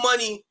real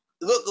money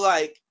look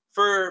like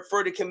for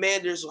the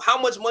Commanders.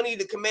 How much money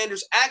the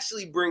Commanders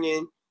actually bring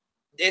in,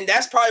 and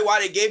that's probably why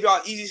they gave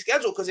y'all easy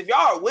schedule. Because if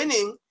y'all are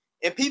winning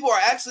and people are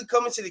actually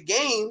coming to the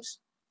games,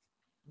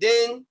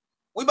 then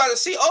we about to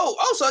see.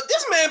 Oh, so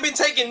this man been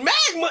taking mad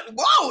money.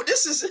 Whoa,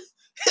 this is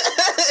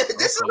this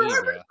is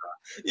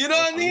you know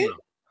what I mean.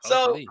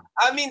 So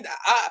I mean,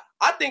 I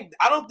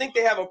don't think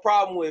they have a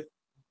problem with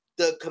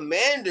the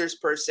Commanders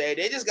per se.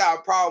 They just got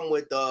a problem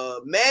with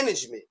the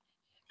management.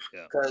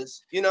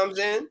 Because you know what I'm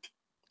saying.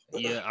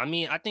 Yeah, I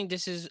mean, I think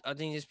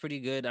it's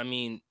pretty good. I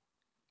mean,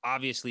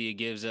 obviously, it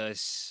gives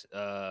us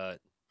a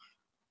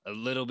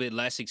little bit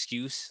less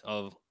excuse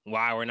of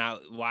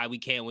why we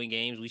can't win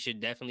games. We should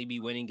definitely be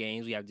winning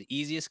games. We have the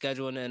easiest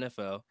schedule in the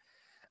NFL.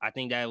 I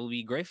think that will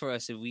be great for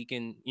us if we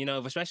can,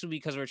 especially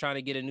because we're trying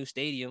to get a new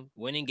stadium.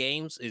 Winning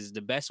games is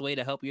the best way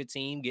to help your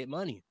team get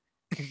money.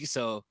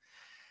 So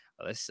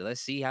let's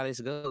see how this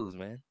goes,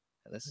 man.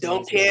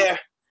 Don't care.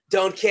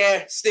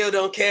 Still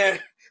don't care.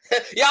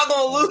 Y'all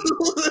gonna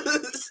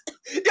lose.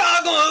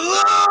 Y'all gonna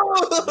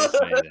lose. This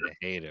man is a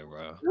hater,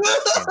 bro. I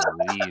can't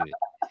believe it.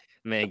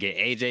 Man, get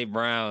AJ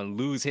Brown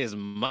lose his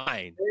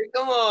mind. Hey,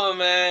 come on,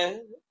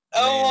 man.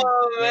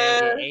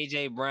 Man.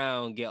 AJ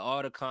Brown get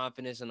all the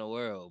confidence in the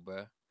world,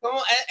 bro. Come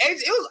on,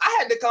 AJ. I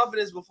had the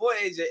confidence before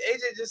AJ.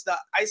 AJ just the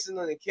icing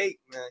on the cake,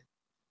 man.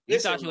 You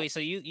thought you was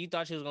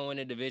gonna win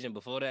the division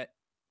before that?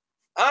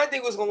 I didn't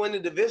think we was gonna win the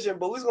division,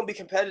 but we was gonna be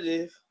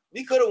competitive.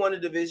 We could have won the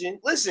division.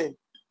 Listen,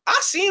 I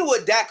seen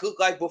what Dak looked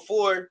like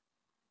before.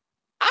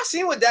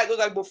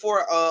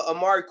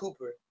 Amari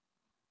Cooper.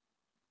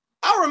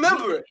 I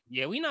remember it.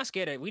 Yeah, we not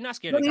scared of. We not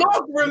scared of.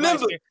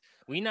 Remember.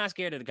 We not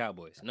scared of the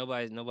Cowboys.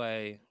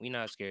 Nobody. We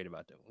not scared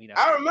about them.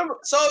 I remember.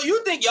 So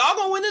you think y'all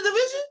gonna win the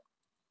division?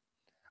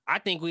 I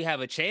think we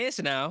have a chance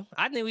now.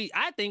 I think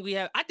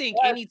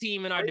any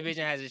team in our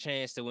division has a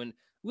chance to win.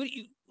 We're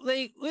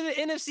the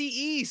NFC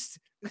East.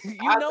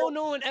 No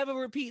one ever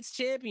repeats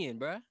champion,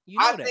 bro.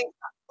 I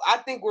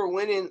think we're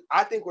winning.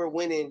 I think we're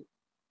winning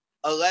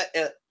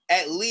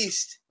at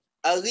least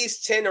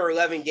 10 or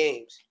 11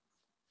 games.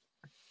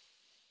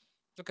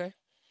 Okay.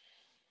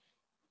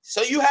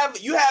 So you have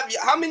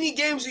how many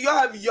games do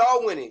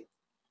y'all winning?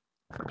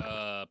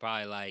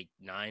 Probably like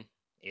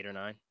 8 or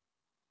 9.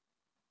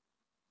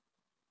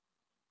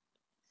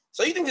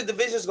 So you think the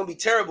division is gonna be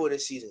terrible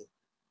this season?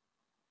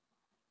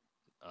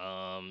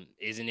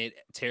 Isn't it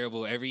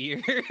terrible every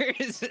year? It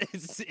hasn't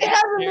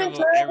been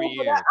terrible every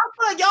year. I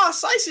feel like y'all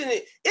slicing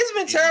it. It's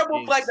been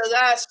terrible for like the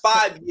last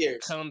 5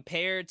 years.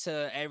 Compared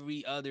to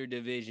every other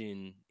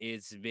division,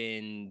 it's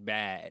been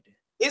bad.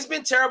 It's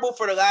been terrible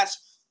for the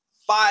last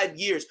 5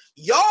 years.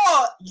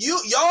 Y'all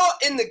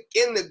in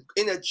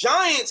the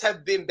Giants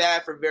have been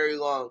bad for very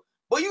long.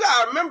 But you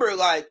gotta remember,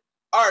 like,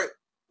 all right,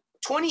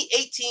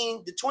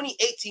 2018, the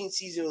 2018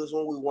 season was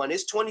when we won.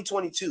 It's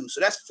 2022,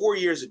 so that's 4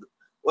 years ago.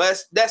 Well,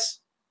 that's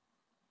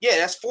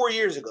 4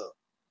 years ago.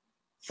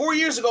 4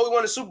 years ago, we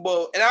won the Super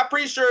Bowl, and I'm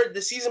pretty sure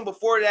the season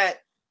before that,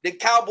 the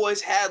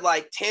Cowboys had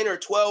like 10 or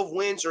 12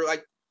 wins, or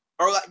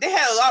they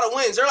had a lot of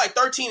wins. They're like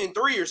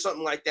 13-3 or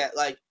something like that.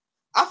 Like,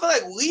 I feel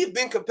like we've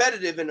been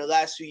competitive in the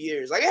last few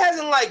years. Like, it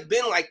hasn't like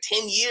been like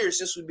 10 years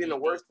since we've been the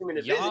worst team in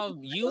the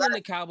division. You and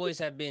the Cowboys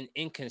have been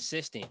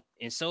inconsistent,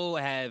 and so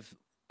have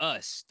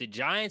us. The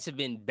Giants have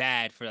been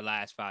bad for the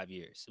last 5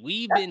 years.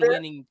 We've been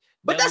winning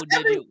double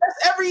digit.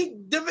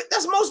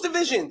 That's most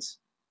divisions.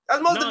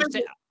 That's most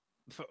divisions.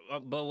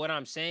 But what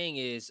I'm saying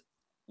is,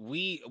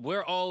 we're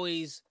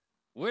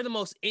the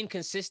most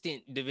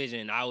inconsistent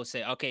division. I would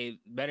say, okay,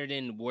 better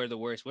than we're the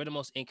worst. We're the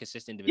most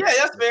inconsistent division. Yeah,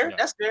 that's fair.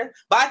 That's fair.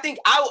 But I think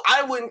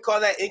I wouldn't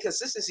call that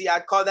inconsistency.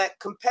 I'd call that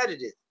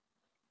competitive.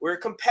 We're a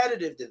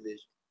competitive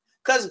division.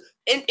 Because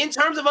in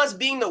terms of us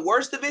being the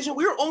worst division,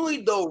 we were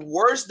only the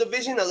worst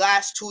division the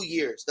last 2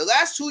 years. The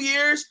last 2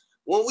 years,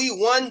 when we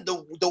won,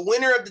 the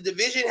winner of the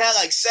division had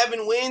like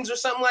 7 wins or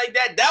something like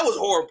that. That was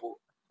horrible.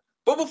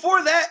 But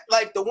before that,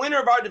 like, the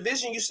winner of our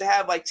division used to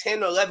have like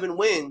 10 or 11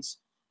 wins.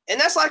 And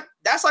that's like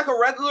a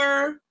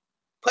regular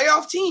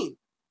playoff team.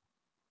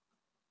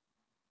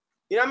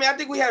 You know what I mean? I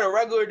think we had a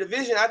regular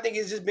division. I think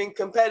it's just been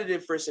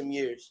competitive for some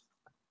years.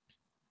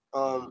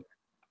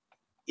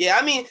 Yeah,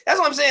 I mean, that's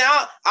what I'm saying.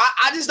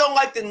 I just don't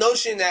like the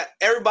notion that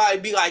everybody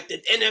be like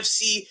the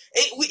NFC.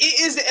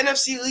 It is the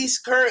NFC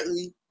least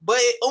currently, but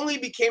it only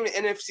became the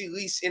NFC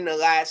least in the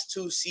last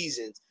 2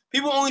 seasons.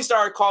 People only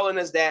started calling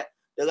us that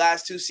the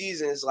last 2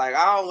 seasons. Like,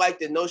 I don't like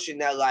the notion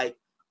that, like,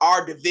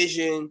 our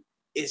division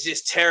is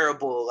just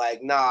terrible.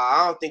 Like, nah,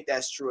 I don't think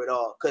that's true at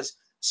all. Because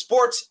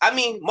sports, I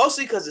mean,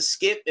 mostly because of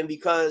Skip and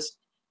because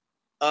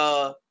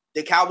the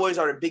Cowboys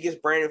are the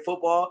biggest brand in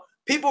football.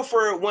 People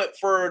for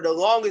the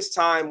longest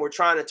time were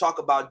trying to talk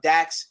about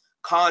Dak's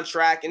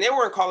contract, and they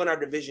weren't calling our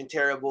division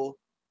terrible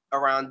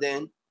around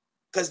then,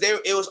 because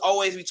it was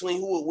always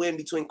between who would win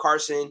between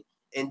Carson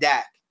and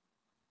Dak.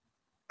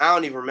 I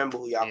don't even remember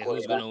who y'all called.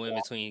 Who's gonna win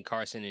between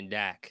Carson and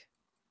Dak?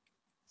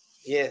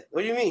 Yeah,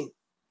 what do you mean?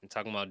 I'm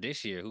talking about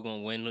this year. Who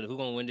gonna win? Who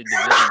gonna win the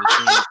division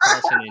between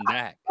Carson and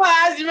Dak?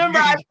 Well, remember,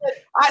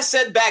 I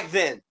said back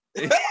then.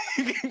 I'm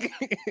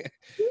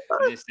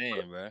just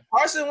saying, bro.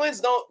 Carson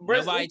Wentz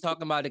Nobody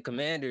talking about the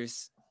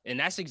Commanders, and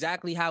that's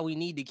exactly how we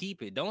need to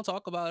keep it. Don't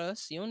talk about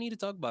us. You don't need to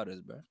talk about us,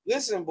 bro.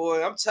 Listen,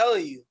 boy, I'm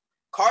telling you,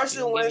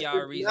 Carson Wentz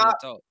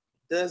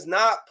does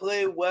not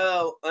play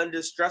well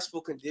under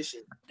stressful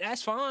conditions.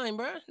 That's fine,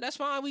 bro. That's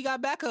fine. We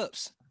got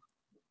backups.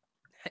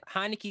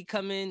 Heineke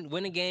come in,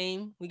 win a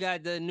game. We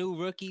got the new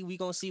rookie. We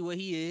gonna see what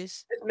he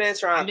is. This man's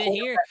trying. I've been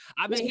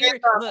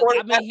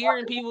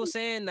hearing people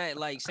saying that,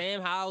 like,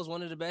 Sam Howell's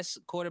one of the best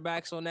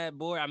quarterbacks on that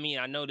board. I mean,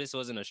 I know this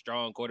wasn't a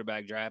strong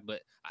quarterback draft,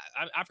 but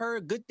I've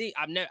heard good things.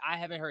 I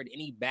haven't heard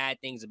any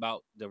bad things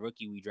about the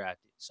rookie we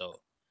drafted. So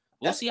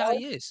we'll see how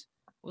he is.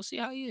 We'll see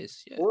how he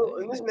is. Yeah. Well,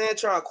 this man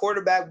trying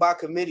quarterback by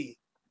committee.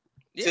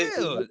 Yeah,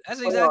 that's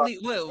exactly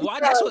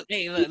why. That's what.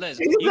 Hey,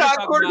 listen. You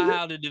talk about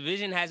how the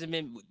division hasn't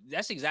been.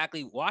 That's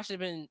exactly.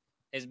 Washington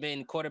has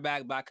been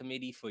quarterback by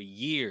committee for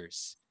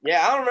years.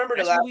 Yeah, I don't remember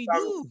the last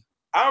time.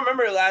 I don't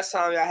remember the last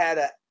time I had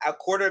a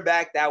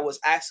quarterback that was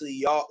actually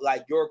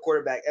your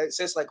quarterback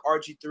since like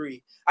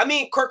RG3. I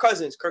mean, Kirk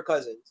Cousins. Kirk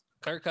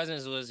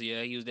Cousins was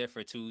he was there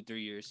for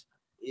 2-3 years.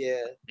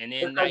 Yeah, and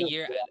then that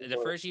year,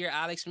 the first year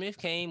Alex Smith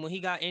came, when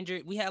he got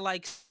injured, we had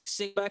like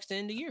 6 backs to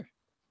end the year.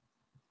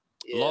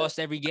 Yeah. Lost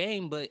every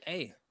game, but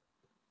hey,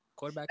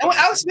 quarterback. And when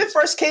Alex Smith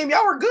first came,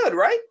 y'all were good,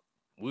 right?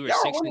 We were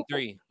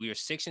 6-3. We were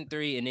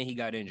 6-3, and then he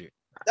got injured.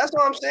 That's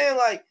what I'm saying.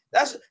 Like,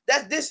 that's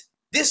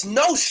this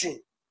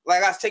notion.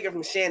 Like, I was taking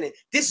from Shannon.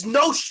 This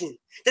notion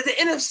that the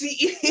NFC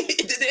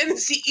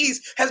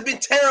East has been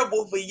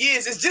terrible for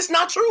years is just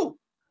not true.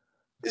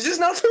 It's just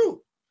not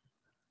true.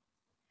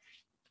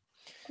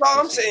 That's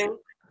all I'm saying.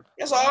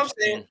 That's all I'm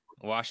saying.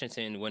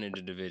 Washington winning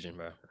the division,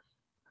 bro.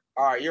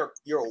 All right, you're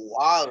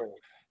wild.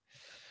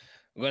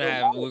 We're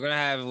gonna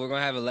have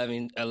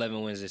 11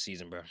 wins this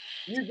season, bro.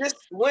 You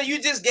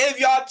just gave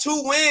y'all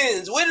 2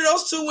 wins. Where did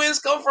those 2 wins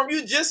come from?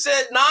 You just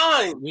said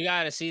 9. We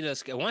gotta see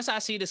once I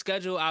see the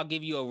schedule, I'll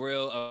give you a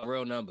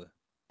real number.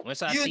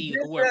 Once I see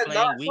who we're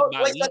playing week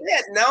by week. So they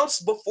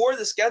announced before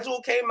the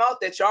schedule came out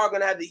that y'all are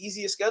gonna have the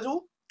easiest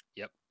schedule.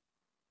 Yep.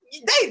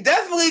 They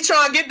definitely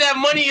trying to get that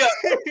money up.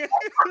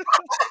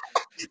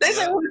 They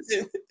said,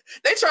 listen,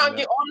 they trying to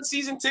get all the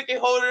season ticket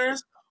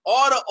holders,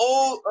 all the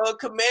old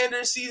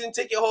Commander season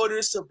ticket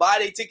holders to buy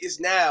their tickets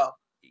now,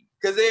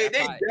 because they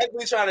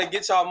definitely trying to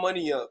get y'all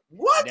money up.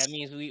 What? That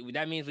means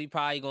we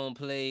probably gonna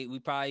play. We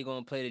probably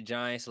gonna play the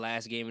Giants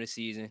last game of the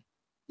season.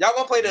 Y'all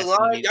gonna play the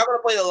Lions. Y'all gonna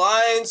play the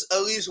Lions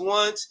at least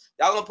once.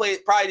 Y'all gonna play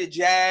probably the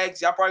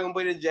Jags. Y'all probably gonna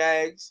play the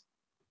Jags.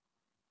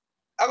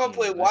 I'm gonna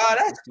play. Wow,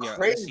 that's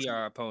crazy. Let's see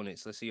our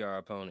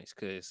opponents,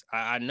 because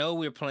I know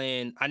we're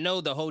playing. I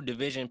know the whole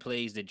division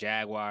plays the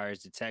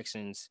Jaguars, the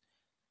Texans.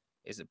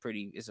 It's a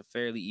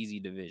fairly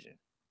easy division.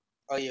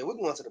 Oh yeah, we're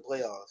going to the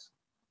playoffs.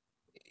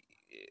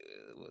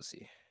 We'll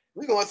see.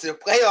 We going to the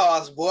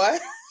playoffs, boy.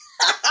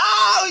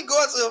 We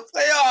going to the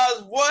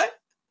playoffs, boy.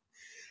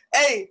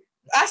 Hey,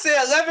 I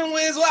said 11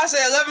 wins. What I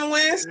said, 11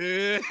 wins?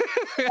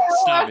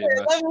 Stop I it,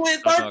 said bro. 11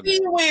 wins,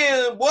 13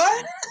 wins,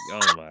 boy.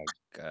 Oh my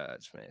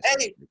gosh, man.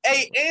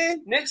 Hey,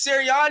 and Nick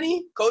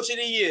Sirianni, coach of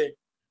the year.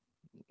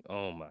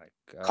 Oh my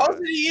god. Coach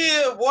of the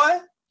year, boy.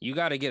 You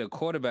got to get a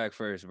quarterback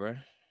first, bro.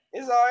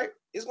 It's all right.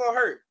 It's gonna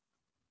hurt.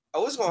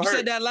 Oh, it's gonna hurt. You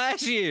said that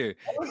last year.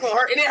 It's gonna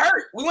hurt, and it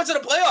hurt. We went to the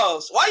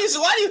playoffs. Why do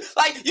you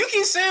like? You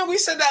keep saying we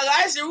said that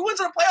last year. We went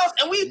to the playoffs,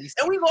 and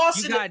we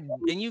lost. You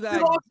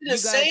got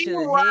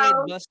your head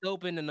bust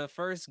open in the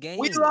first game.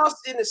 We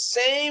lost in the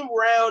same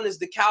round as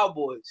the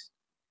Cowboys.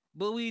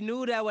 But we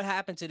knew that would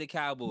happen to the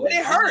Cowboys. But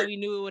it hurt. We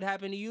knew it would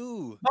happen to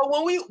you. But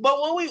when we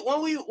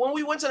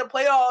went to the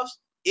playoffs,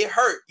 it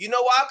hurt. You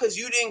know why? Because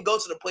you didn't go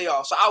to the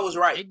playoffs. So I was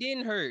right. It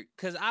didn't hurt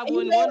because I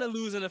wouldn't want to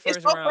lose in the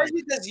first round. It's so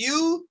crazy because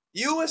you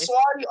and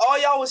Swati, all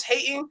y'all was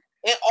hating,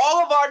 and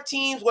all of our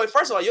teams. Well,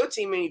 first of all, your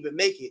team didn't even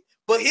make it,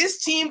 but his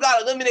team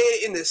got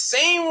eliminated in the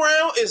same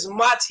round as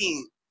my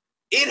team.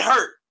 It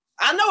hurt.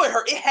 I know it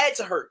hurt. It had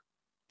to hurt.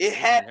 It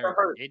had to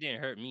hurt. It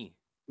didn't hurt me.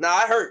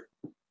 Nah, it hurt.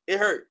 It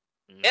hurt.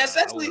 Nah, and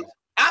essentially,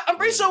 I'm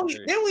pretty sure we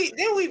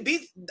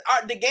beat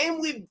the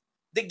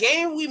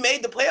game we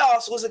made the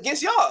playoffs was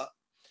against y'all.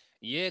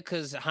 Yeah,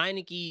 because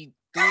Heineke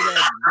threw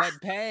that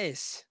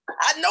pass.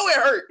 I know it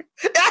hurt.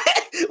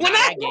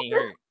 That game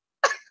hurt.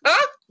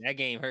 Huh? That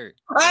game hurt.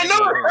 I know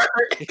it hurt.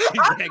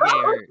 That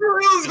game hurt.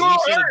 We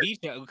should have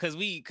beat y'all because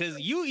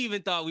you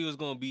even thought we was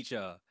gonna beat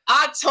y'all.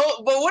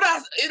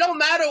 It don't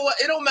matter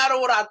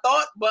what I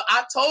thought, but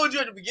I told you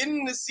at the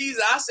beginning of the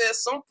season, I said at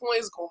some point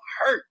it's gonna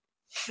hurt.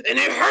 And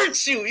it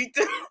hurts you,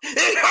 Ethan.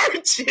 It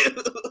hurts you.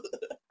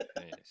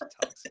 Man, it's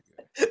toxic,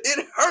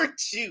 it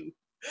hurts you.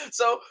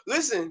 So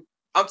listen,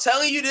 I'm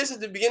telling you this at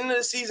the beginning of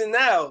the season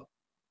now.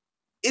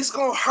 It's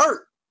gonna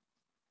hurt.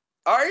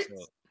 All right.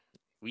 So,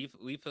 we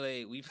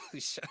play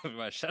shut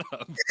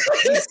up.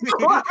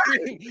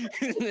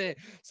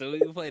 So we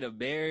play the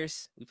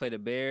Bears. We play the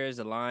Bears,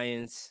 the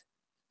Lions,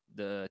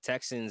 the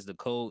Texans, the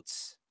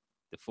Colts,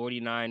 the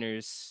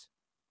 49ers,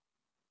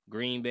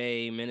 Green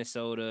Bay,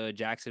 Minnesota,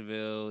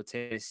 Jacksonville,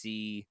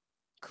 Tennessee,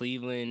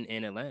 Cleveland,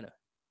 and Atlanta.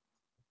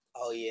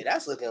 Oh yeah,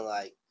 that's looking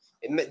like,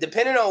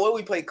 depending on what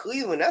we play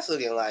Cleveland, that's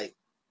looking like.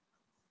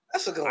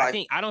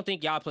 I don't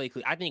think y'all play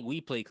Cleveland. I think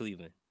we play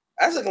Cleveland.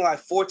 That's looking like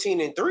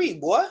 14-3,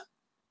 boy.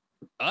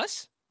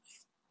 Us?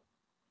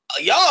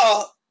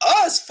 Y'all,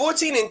 us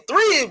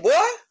 14-3, boy.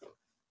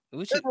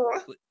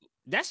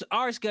 That's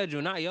our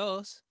schedule, not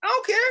yours. I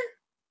don't care.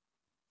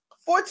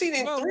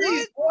 14-3,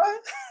 boy.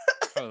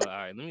 Hold on, all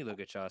right, let me look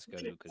at y'all's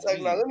schedule.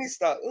 Let me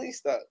stop.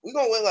 We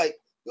gonna win like.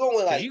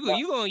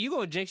 You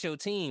gonna jinx your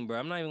team, bro.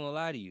 I'm not even gonna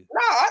lie to you.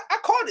 Nah, I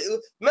called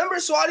it. Remember,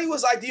 Swati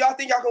was like, "Do y'all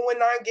think y'all can win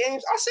 9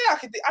 games?" I said,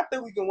 I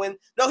think we can win.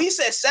 No, he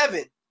said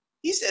 7.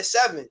 He said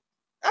 7.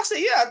 I said,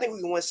 "Yeah, I think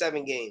we can win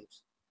 7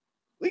 games.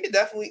 We could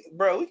definitely,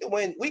 bro. We can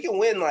win. We can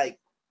win like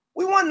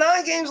we won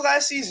 9 games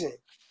last season."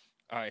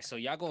 All right, so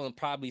y'all gonna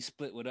probably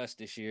split with us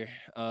this year.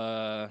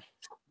 Y'all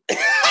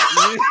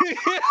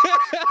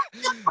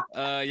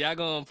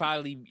gonna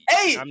probably.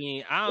 Hey, I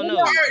mean, I don't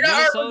know.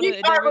 You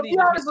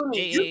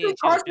think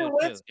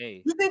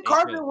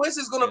Carson Wentz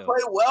is gonna play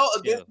well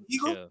against the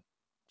Eagles?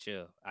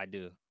 Chill. I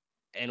do.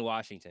 In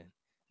Washington,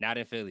 not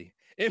in Philly.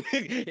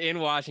 In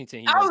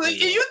Washington.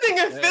 You think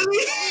in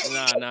Philly?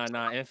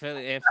 Nah. In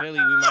Philly,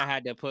 we might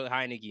have to put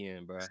Heineke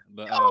in, bro.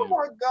 But oh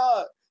my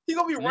God, he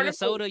gonna be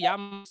Minnesota. Y'all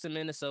must have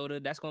Minnesota.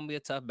 That's gonna be a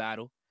tough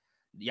battle.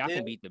 Y'all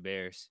can beat the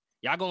Bears.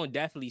 Y'all gonna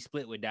definitely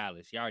split with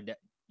Dallas.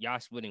 Y'all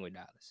splitting with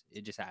Dallas.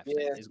 It just happens.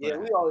 Yeah,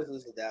 we always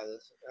lose to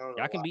Dallas.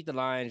 Y'all can beat the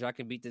Lions. Y'all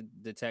can beat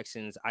the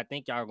Texans. I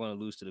think y'all are gonna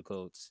lose to the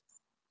Colts.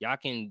 Y'all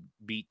can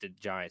beat the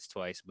Giants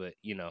twice, but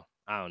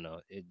I don't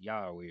know.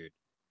 Y'all are weird.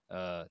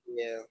 Yeah,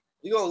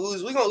 we're gonna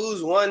lose. We're gonna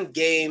lose 1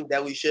 game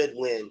that we should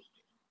win.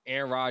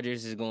 Aaron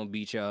Rodgers is gonna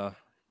beat y'all.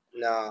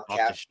 Nah,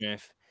 off the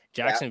strength.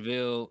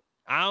 Jacksonville.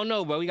 I don't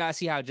know, but we gotta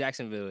see how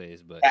Jacksonville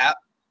is. But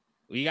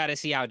we gotta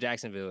see how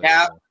Jacksonville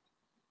is.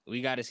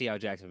 We gotta see how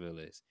Jacksonville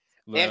is.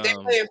 But, and if they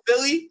play in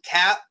Philly,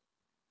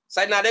 it's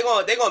like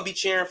they're gonna be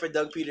cheering for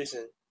Doug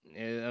Peterson.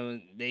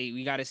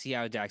 We got to see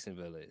how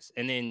Jacksonville is,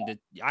 and then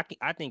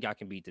I think y'all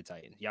can beat the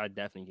Titans. Y'all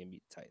definitely can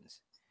beat the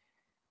Titans.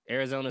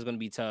 Arizona's gonna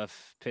be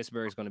tough.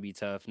 Pittsburgh's gonna be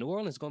tough. New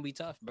Orleans gonna be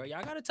tough, bro.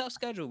 Y'all got a tough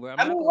schedule, bro.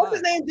 What's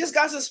his name just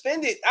got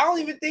suspended. I don't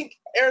even think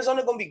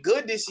Arizona gonna be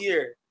good this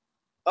year.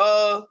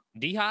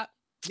 D-Hop.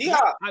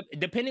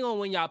 Depending on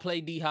when y'all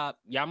play D-Hop,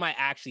 y'all might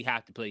actually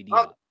have to play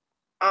D-Hop.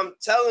 I'm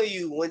telling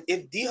you,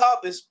 if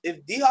D-Hop is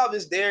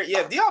there,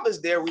 if D-Hop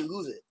is there, we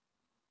lose it.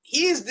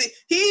 He's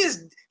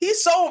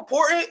so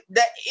important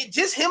that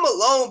just him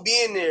alone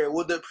being there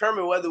will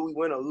determine whether we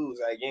win or lose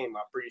that game.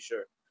 I'm pretty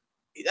sure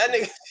that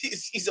nigga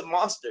he's a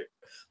monster.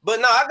 But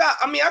no,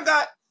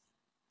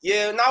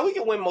 we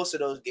can win most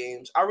of those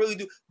games. I really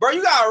do, bro.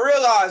 You gotta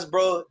realize,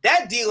 bro,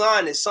 that D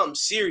line is something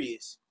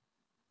serious.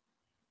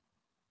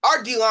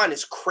 Our D line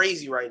is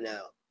crazy right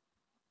now.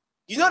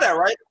 You know that,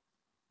 right?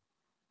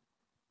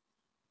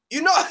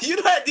 You know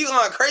that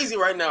D-line crazy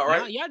right now,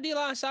 right? Y'all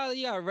D-line solid.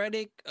 You got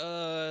Reddick,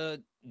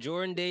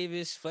 Jordan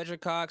Davis, Fletcher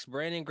Cox,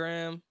 Brandon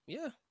Graham.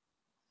 Yeah.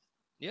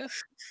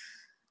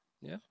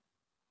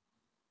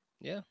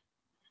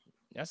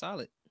 That's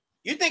solid.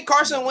 You think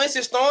Carson Wentz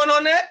is throwing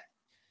on that?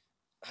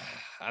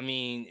 I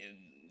mean,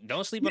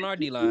 don't sleep on our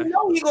D-line. You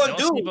know what he gonna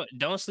do.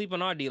 Don't sleep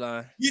on our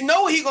D-line. You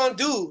know what he gonna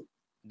do.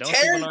 Don't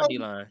sleep on our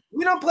D-line.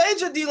 We done played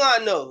your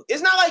D-line though.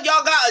 It's not like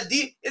y'all got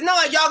It's not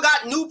like y'all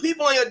got new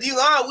people on your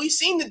D-line. We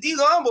seen the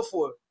D-line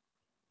before.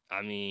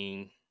 I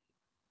mean,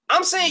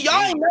 I'm saying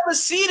y'all ain't never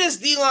see this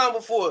D-line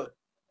before.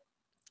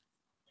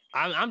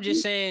 I'm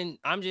just saying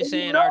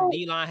our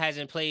D-line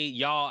hasn't played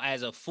y'all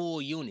as a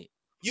full unit.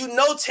 You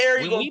know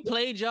Terry. When we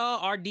played y'all,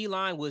 our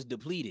D-line was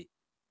depleted.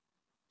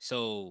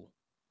 So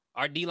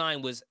our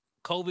D-line was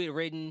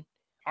COVID-ridden.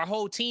 Our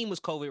whole team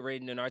was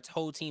COVID-ridden, and our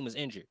whole team was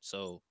injured.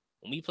 So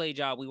when we played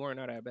y'all, we weren't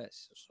at our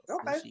best. So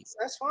okay,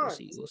 that's fine.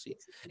 We'll see.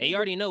 And you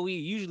already know we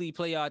usually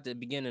play y'all at the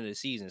beginning of the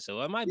season, so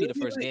it might be the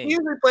first game. We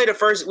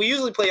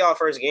usually play y'all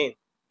first game.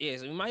 Yeah,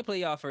 so we might play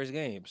y'all first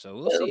game. So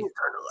we'll see. Turn the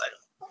light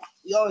up.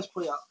 We always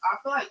play y'all. I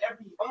feel like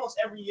almost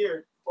every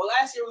year. Well,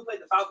 last year we played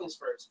the Falcons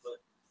first, but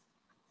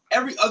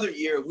every other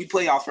year we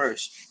play y'all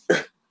first.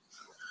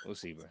 We'll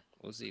see, bro.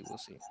 We'll see.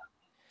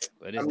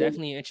 But it's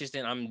definitely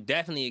interesting. I'm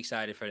definitely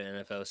excited for the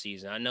NFL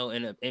season. I know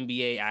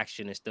NBA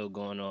action is still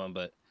going on,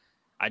 but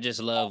I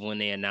just love when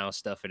they announce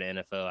stuff for the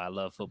NFL. I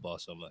love football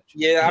so much.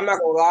 Yeah, I'm not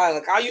gonna lie.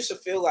 Like I used to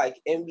feel like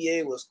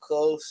NBA was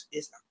close.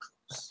 It's not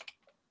close.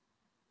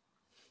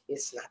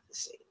 It's not the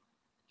same.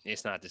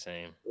 It's not the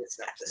same. It's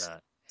not the same.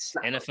 It's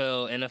not.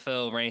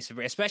 NFL reigns,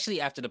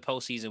 especially after the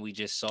postseason we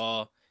just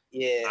saw.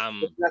 Yeah,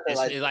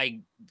 it's like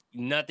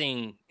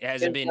nothing. It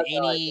hasn't been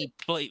any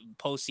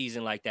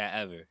postseason like that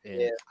ever.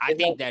 And I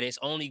think that it's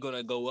only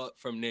gonna go up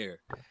from there.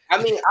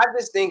 I mean, I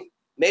just think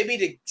maybe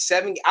the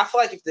 7. I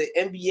feel like if the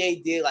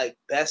NBA did like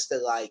best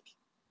of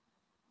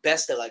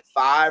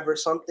 5 or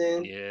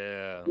something,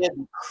 it'd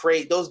be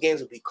crazy. Those games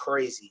would be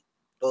crazy.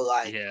 But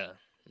like,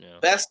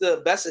 best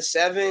of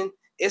 7,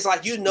 it's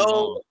like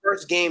the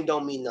first game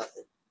don't mean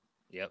nothing.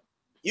 Yep.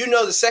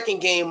 The second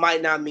game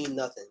might not mean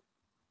nothing.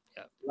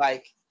 Yep.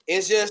 Like.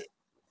 It's just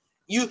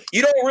you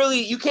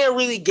can't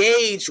really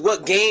gauge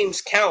what games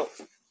count,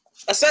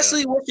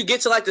 especially once you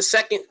get to like the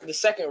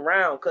second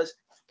round. Because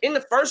in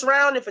the first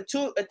round, if a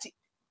team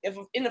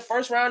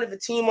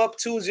up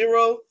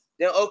 2-0,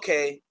 then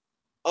okay,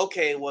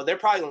 well they're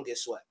probably gonna get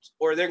swept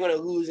or they're gonna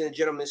lose in a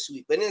gentleman's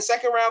sweep. But in the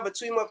second round, if a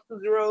team up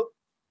 2-0,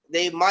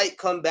 they might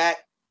come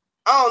back.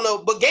 I don't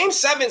know, but game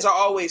 7s are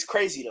always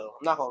crazy though.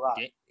 I'm not gonna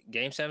lie.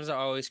 Game 7s are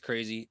always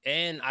crazy,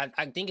 and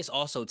I think it's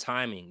also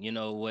timing.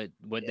 With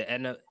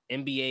the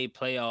NBA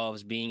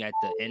playoffs being at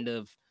the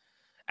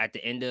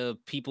end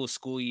of people's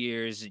school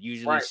years,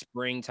 usually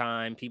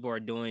springtime. People are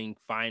doing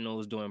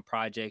finals, doing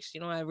projects.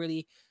 I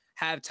really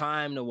have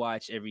time to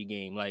watch every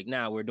game. Like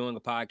now, we're doing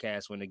a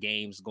podcast when the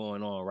game's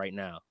going on right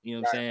now. You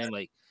know what I'm saying?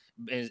 Like,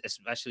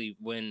 especially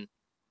when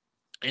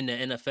in the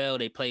NFL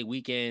they play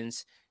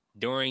weekends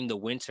during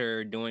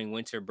winter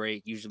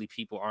break. Usually,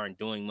 people aren't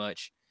doing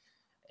much.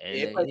 And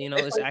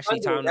it's actually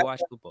time to watch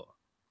football.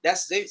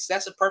 That's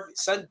a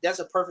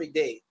perfect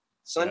day.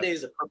 Sunday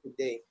is a perfect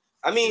day.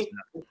 I mean,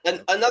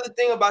 another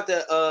thing about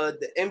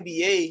the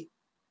NBA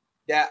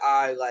that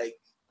I like,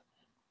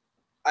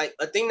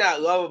 a thing that I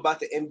love about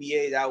the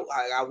NBA that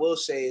I will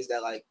say is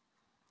that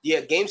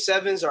game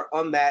 7s are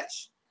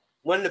unmatched.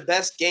 One of the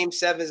best game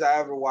 7s I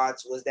ever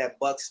watched was that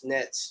Bucks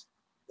Nets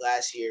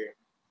last year.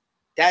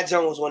 That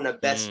jump was one of the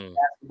best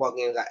basketball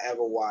games I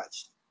ever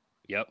watched.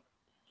 Yep.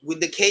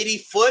 With the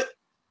KD foot.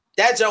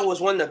 That jump was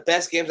one of the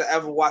best games I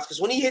ever watched. Because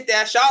when he hit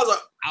that shot,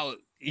 I was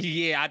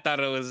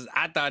like,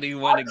 I thought he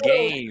won a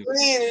game.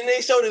 And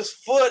they showed his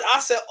foot. I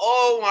said,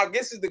 oh my,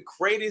 this is the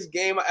greatest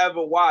game I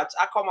ever watched.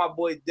 I called my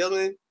boy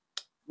Dylan.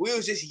 We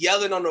was just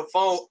yelling on the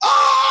phone.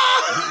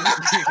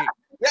 Ah!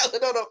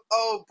 Yelling on the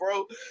phone,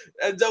 bro.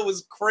 That jump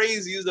was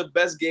crazy. It was the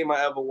best game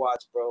I ever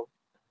watched, bro.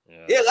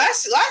 Yeah,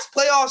 last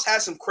playoffs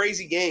had some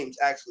crazy games,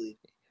 actually.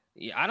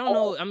 Yeah, I don't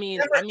know. I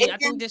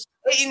think this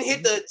Ayton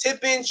hit the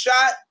tip-in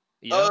shot.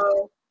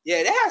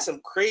 Yeah, they had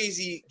some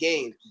crazy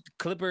games.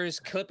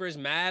 Clippers,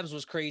 Mavs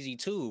was crazy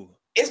too.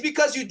 It's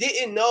because you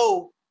didn't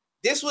know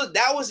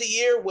that was a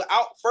year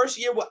first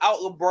year without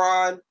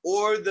LeBron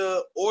or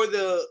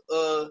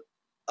the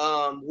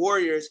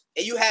Warriors,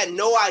 and you had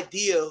no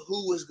idea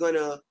who was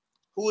gonna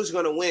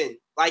win,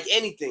 like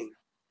anything.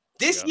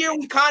 This year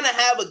we kind of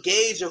have a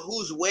gauge of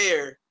who's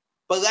where,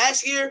 but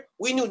last year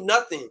we knew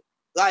nothing.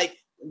 Like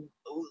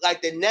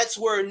the Nets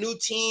were a new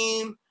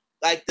team.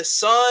 Like the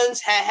Suns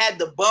had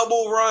the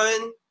bubble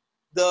run.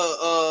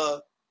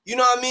 You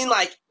know what I mean?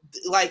 Like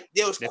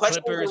there was questions.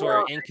 The Clippers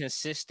were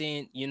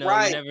inconsistent. You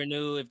never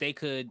knew if they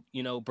could,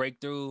 break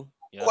through.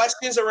 Yep.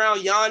 Questions around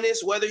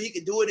Giannis, whether he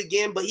could do it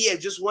again, but he had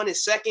just won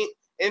his second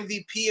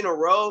MVP in a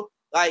row.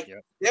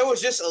 There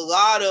was just a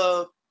lot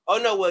of,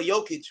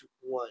 Jokic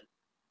won.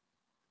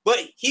 But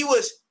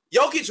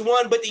Jokic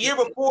won, but the year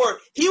before,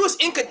 he was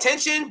in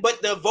contention,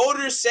 but the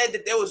voters said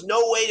that there was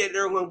no way that they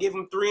were going to give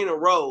him 3 in a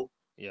row.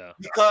 Yeah.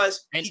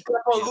 Because And- he kept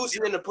on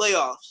losing in the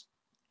playoffs.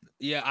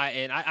 Yeah,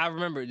 I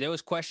remember there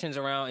was questions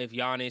around if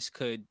Giannis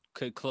could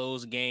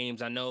close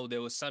games. I know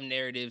there was some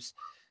narratives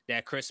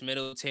that Chris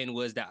Middleton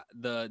was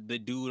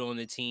the dude on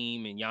the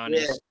team, and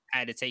Giannis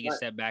had to take a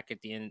step back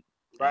at the end.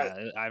 Right.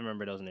 I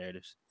remember those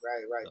narratives.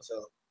 Right.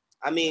 So,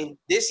 I mean,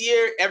 this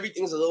year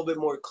everything's a little bit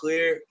more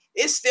clear.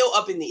 It's still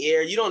up in the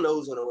air. You don't know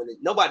who's gonna win it.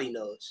 Nobody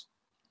knows.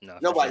 No,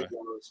 Nobody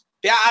knows.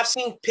 Yeah, I've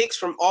seen picks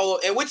from all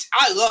over, and which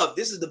I love.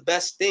 This is the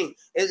best thing.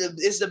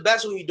 It's the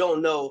best when you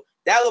don't know.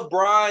 That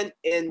LeBron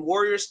and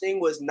Warriors thing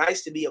was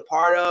nice to be a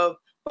part of,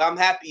 but I'm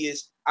happy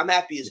it's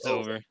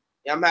over.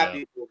 Yeah, I'm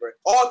happy it's over.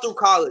 All through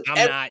college.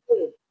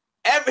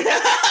 Every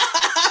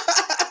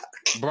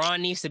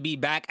Bron needs to be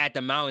back at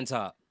the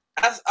mountaintop.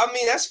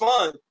 That's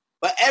fun.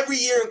 But every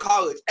year in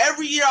college,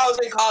 every year I was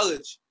in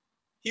college,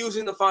 he was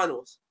in the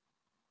finals.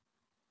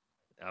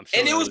 I'm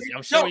sure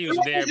he was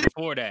there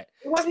before that.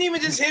 It wasn't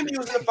even just him. He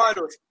was in the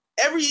finals.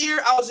 Every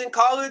year I was in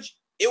college,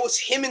 it was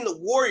him and the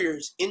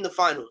Warriors in the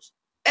finals.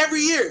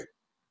 Every year.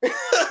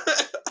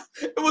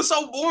 It was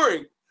so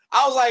boring.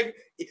 I was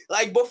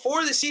like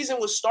before the season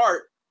would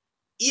start,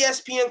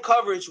 ESPN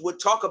coverage would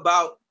talk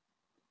about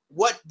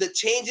what the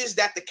changes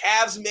that the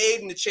Cavs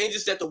made and the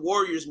changes that the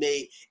Warriors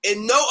made,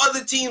 and no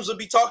other teams would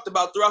be talked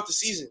about throughout the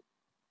season.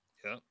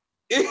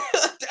 Yeah.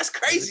 That's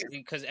crazy.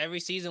 Because every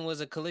season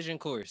was a collision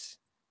course.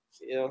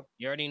 Yeah.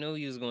 You already knew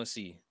you was going to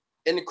see.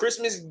 In the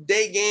Christmas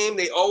Day game,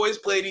 they always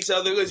played each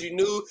other because you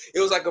knew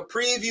it was like a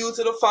preview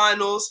to the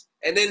finals,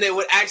 and then they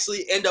would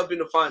actually end up in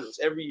the finals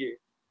every year.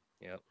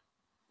 Yep.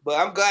 But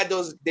I'm glad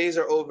those days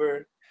are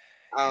over.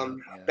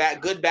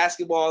 Good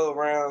basketball all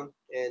around,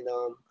 and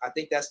I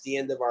think that's the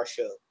end of our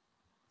show.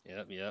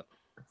 Yep.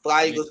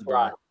 Fly Eagles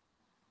fly.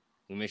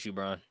 We miss you,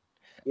 Bron.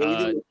 Yeah, we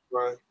do miss you,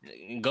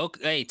 Bron.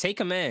 Hey, take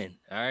command.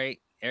 All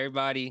right,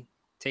 everybody,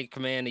 take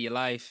command of your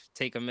life.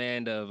 Take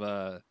command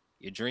of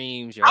your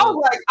dreams. I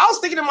was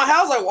thinking in my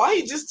house, like, why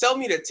you just tell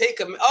me to take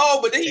command? Oh,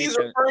 but then he's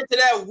referring to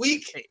that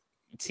week.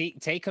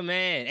 Take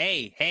command.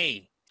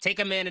 Hey. Take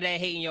command of that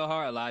hate in your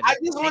heart, Elijah. I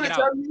just want to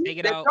tell you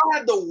that y'all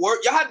had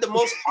y'all had the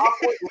most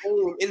awkward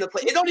name in the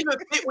play. It don't even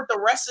fit with the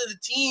rest of the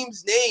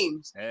team's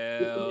names.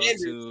 Hell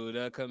to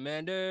the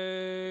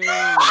Commanders.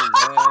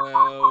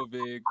 Hell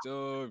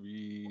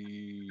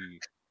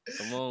victory.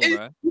 Come on,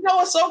 bro. You know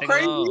what's so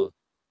crazy?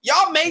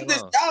 Y'all made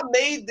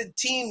the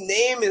team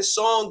name and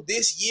song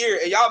this year,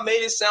 and y'all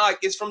made it sound like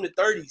it's from the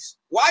 30s.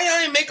 Why y'all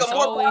didn't make a more?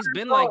 It's always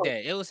been song? Like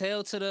that. It was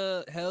Hell to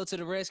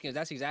the Redskins.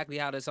 That's exactly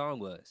how the song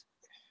was.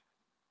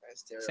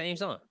 That's terrible. Same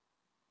song.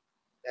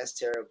 That's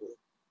terrible.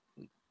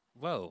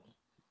 Whoa.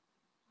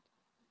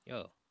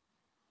 Yo.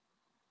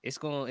 You're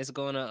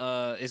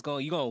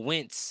gonna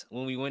wince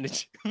when we win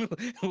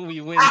when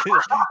we win.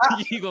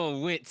 You're gonna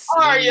wince.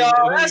 All right, y'all.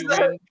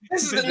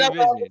 This is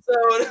another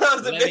episode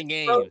of the 11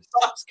 games.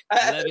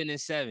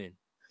 11-7.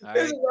 All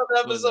this is another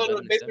episode of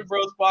the Basement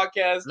Bros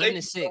podcast.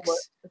 11-6.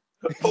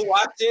 For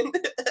watching.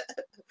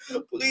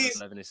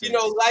 Please,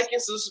 like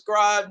and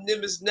subscribe,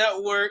 Nimbus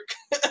Network.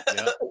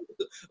 Yep.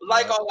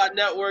 All our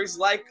networks.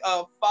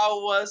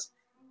 Follow us,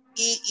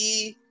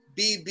 EEBBSP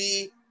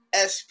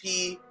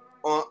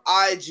on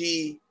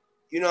IG.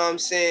 You know what I'm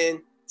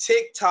saying?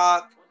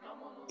 TikTok.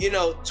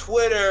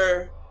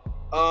 Twitter.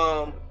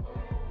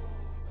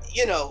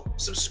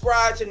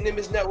 Subscribe to the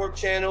Nimbus Network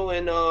channel,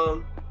 and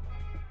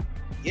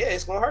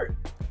it's gonna hurt.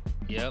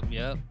 Yep.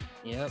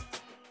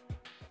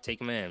 Take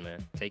command,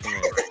 man. Take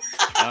command.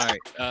 All right.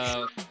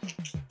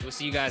 We'll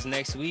see you guys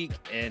next week,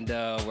 and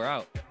we're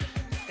out.